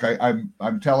 Look,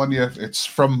 I'm telling you, it's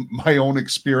from my own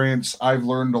experience. I've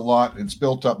learned a lot. It's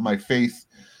built up my faith.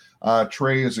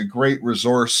 Trey is a great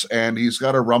resource, and he's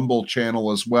got a Rumble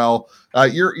channel as well.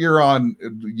 You're on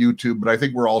YouTube, but I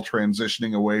think we're all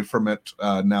transitioning away from it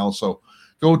now. So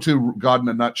go to God in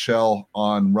a Nutshell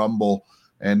on Rumble,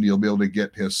 and you'll be able to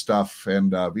get his stuff.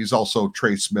 And he's also,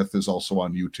 Trey Smith is also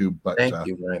on YouTube. But thank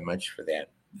you very much for that.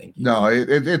 Thank you. No,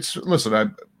 it's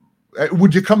listen.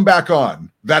 Would you come back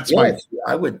on? That's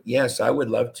I would. Yes, I would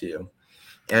love to.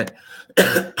 And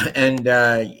and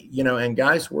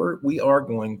guys, we are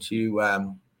going to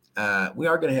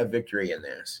have victory in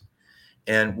this,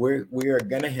 and we are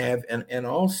going to have, and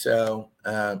also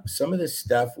some of this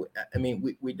stuff. I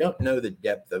mean, we don't know the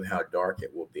depth of how dark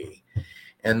it will be.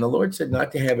 And the Lord said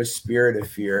not to have a spirit of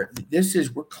fear.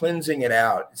 We're cleansing it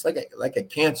out. It's like a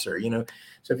cancer,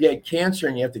 So if you had cancer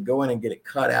and you have to go in and get it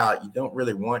cut out, you don't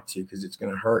really want to, because it's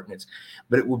going to hurt,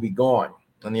 but it will be gone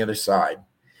on the other side.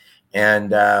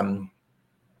 And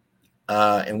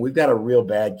we've got a real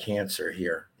bad cancer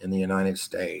here in the United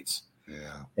States.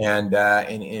 Yeah. And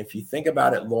if you think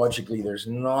about it logically, there's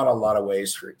not a lot of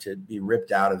ways for it to be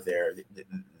ripped out of there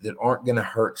that aren't going to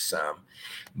hurt some,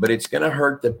 but it's going to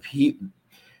hurt the people.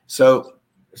 So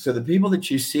the people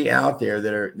that you see out there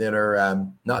that are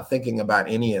not thinking about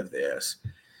any of this,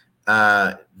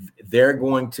 they're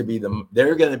going to be the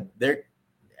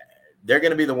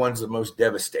ones that most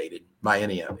devastated by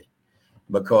any of it,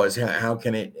 because how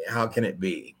can it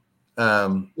be?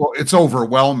 Well, it's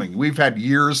overwhelming. We've had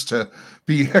years to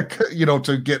be,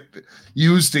 to get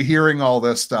used to hearing all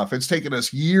this stuff. It's taken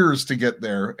us years to get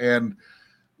there, and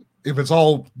if it's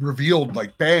all revealed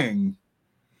like bang.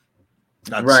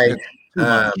 That's right.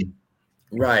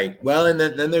 Right. Well, and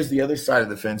then there's the other side of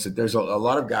the fence, that there's a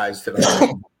lot of guys that are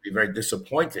be very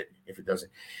disappointed if it doesn't,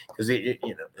 because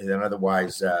then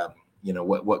otherwise,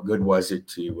 what good was it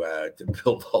to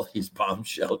build all these bomb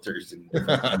shelters? And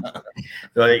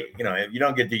so if you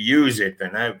don't get to use it,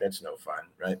 then that's no fun,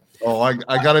 right? Oh,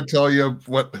 I got to tell you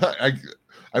what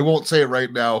I won't say it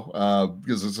right now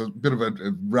because it's a bit of a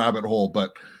rabbit hole,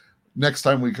 but next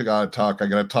time we gotta talk, I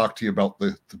gotta talk to you about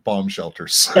the bomb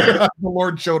shelters. The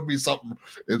Lord showed me something.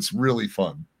 It's really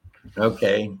fun.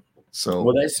 Okay. So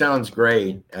well, that sounds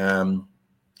great. Well,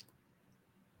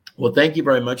 thank you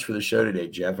very much for the show today,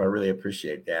 Jeff. I really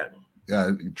appreciate that.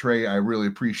 Yeah, Trey, I really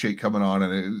appreciate coming on,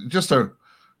 and it's just a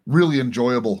really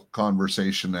enjoyable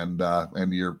conversation.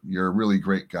 And you're a really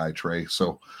great guy, Trey.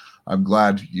 So I'm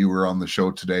glad you were on the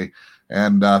show today.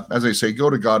 And as I say, go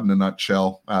to God in a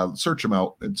Nutshell. Search him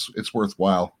out. It's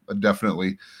worthwhile,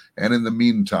 definitely. And in the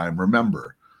meantime,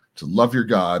 remember to love your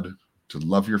God, to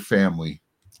love your family,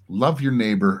 love your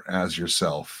neighbor as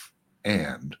yourself,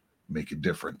 and make a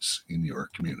difference in your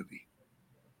community.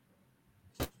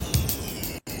 All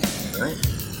right.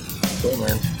 Cool,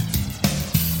 man.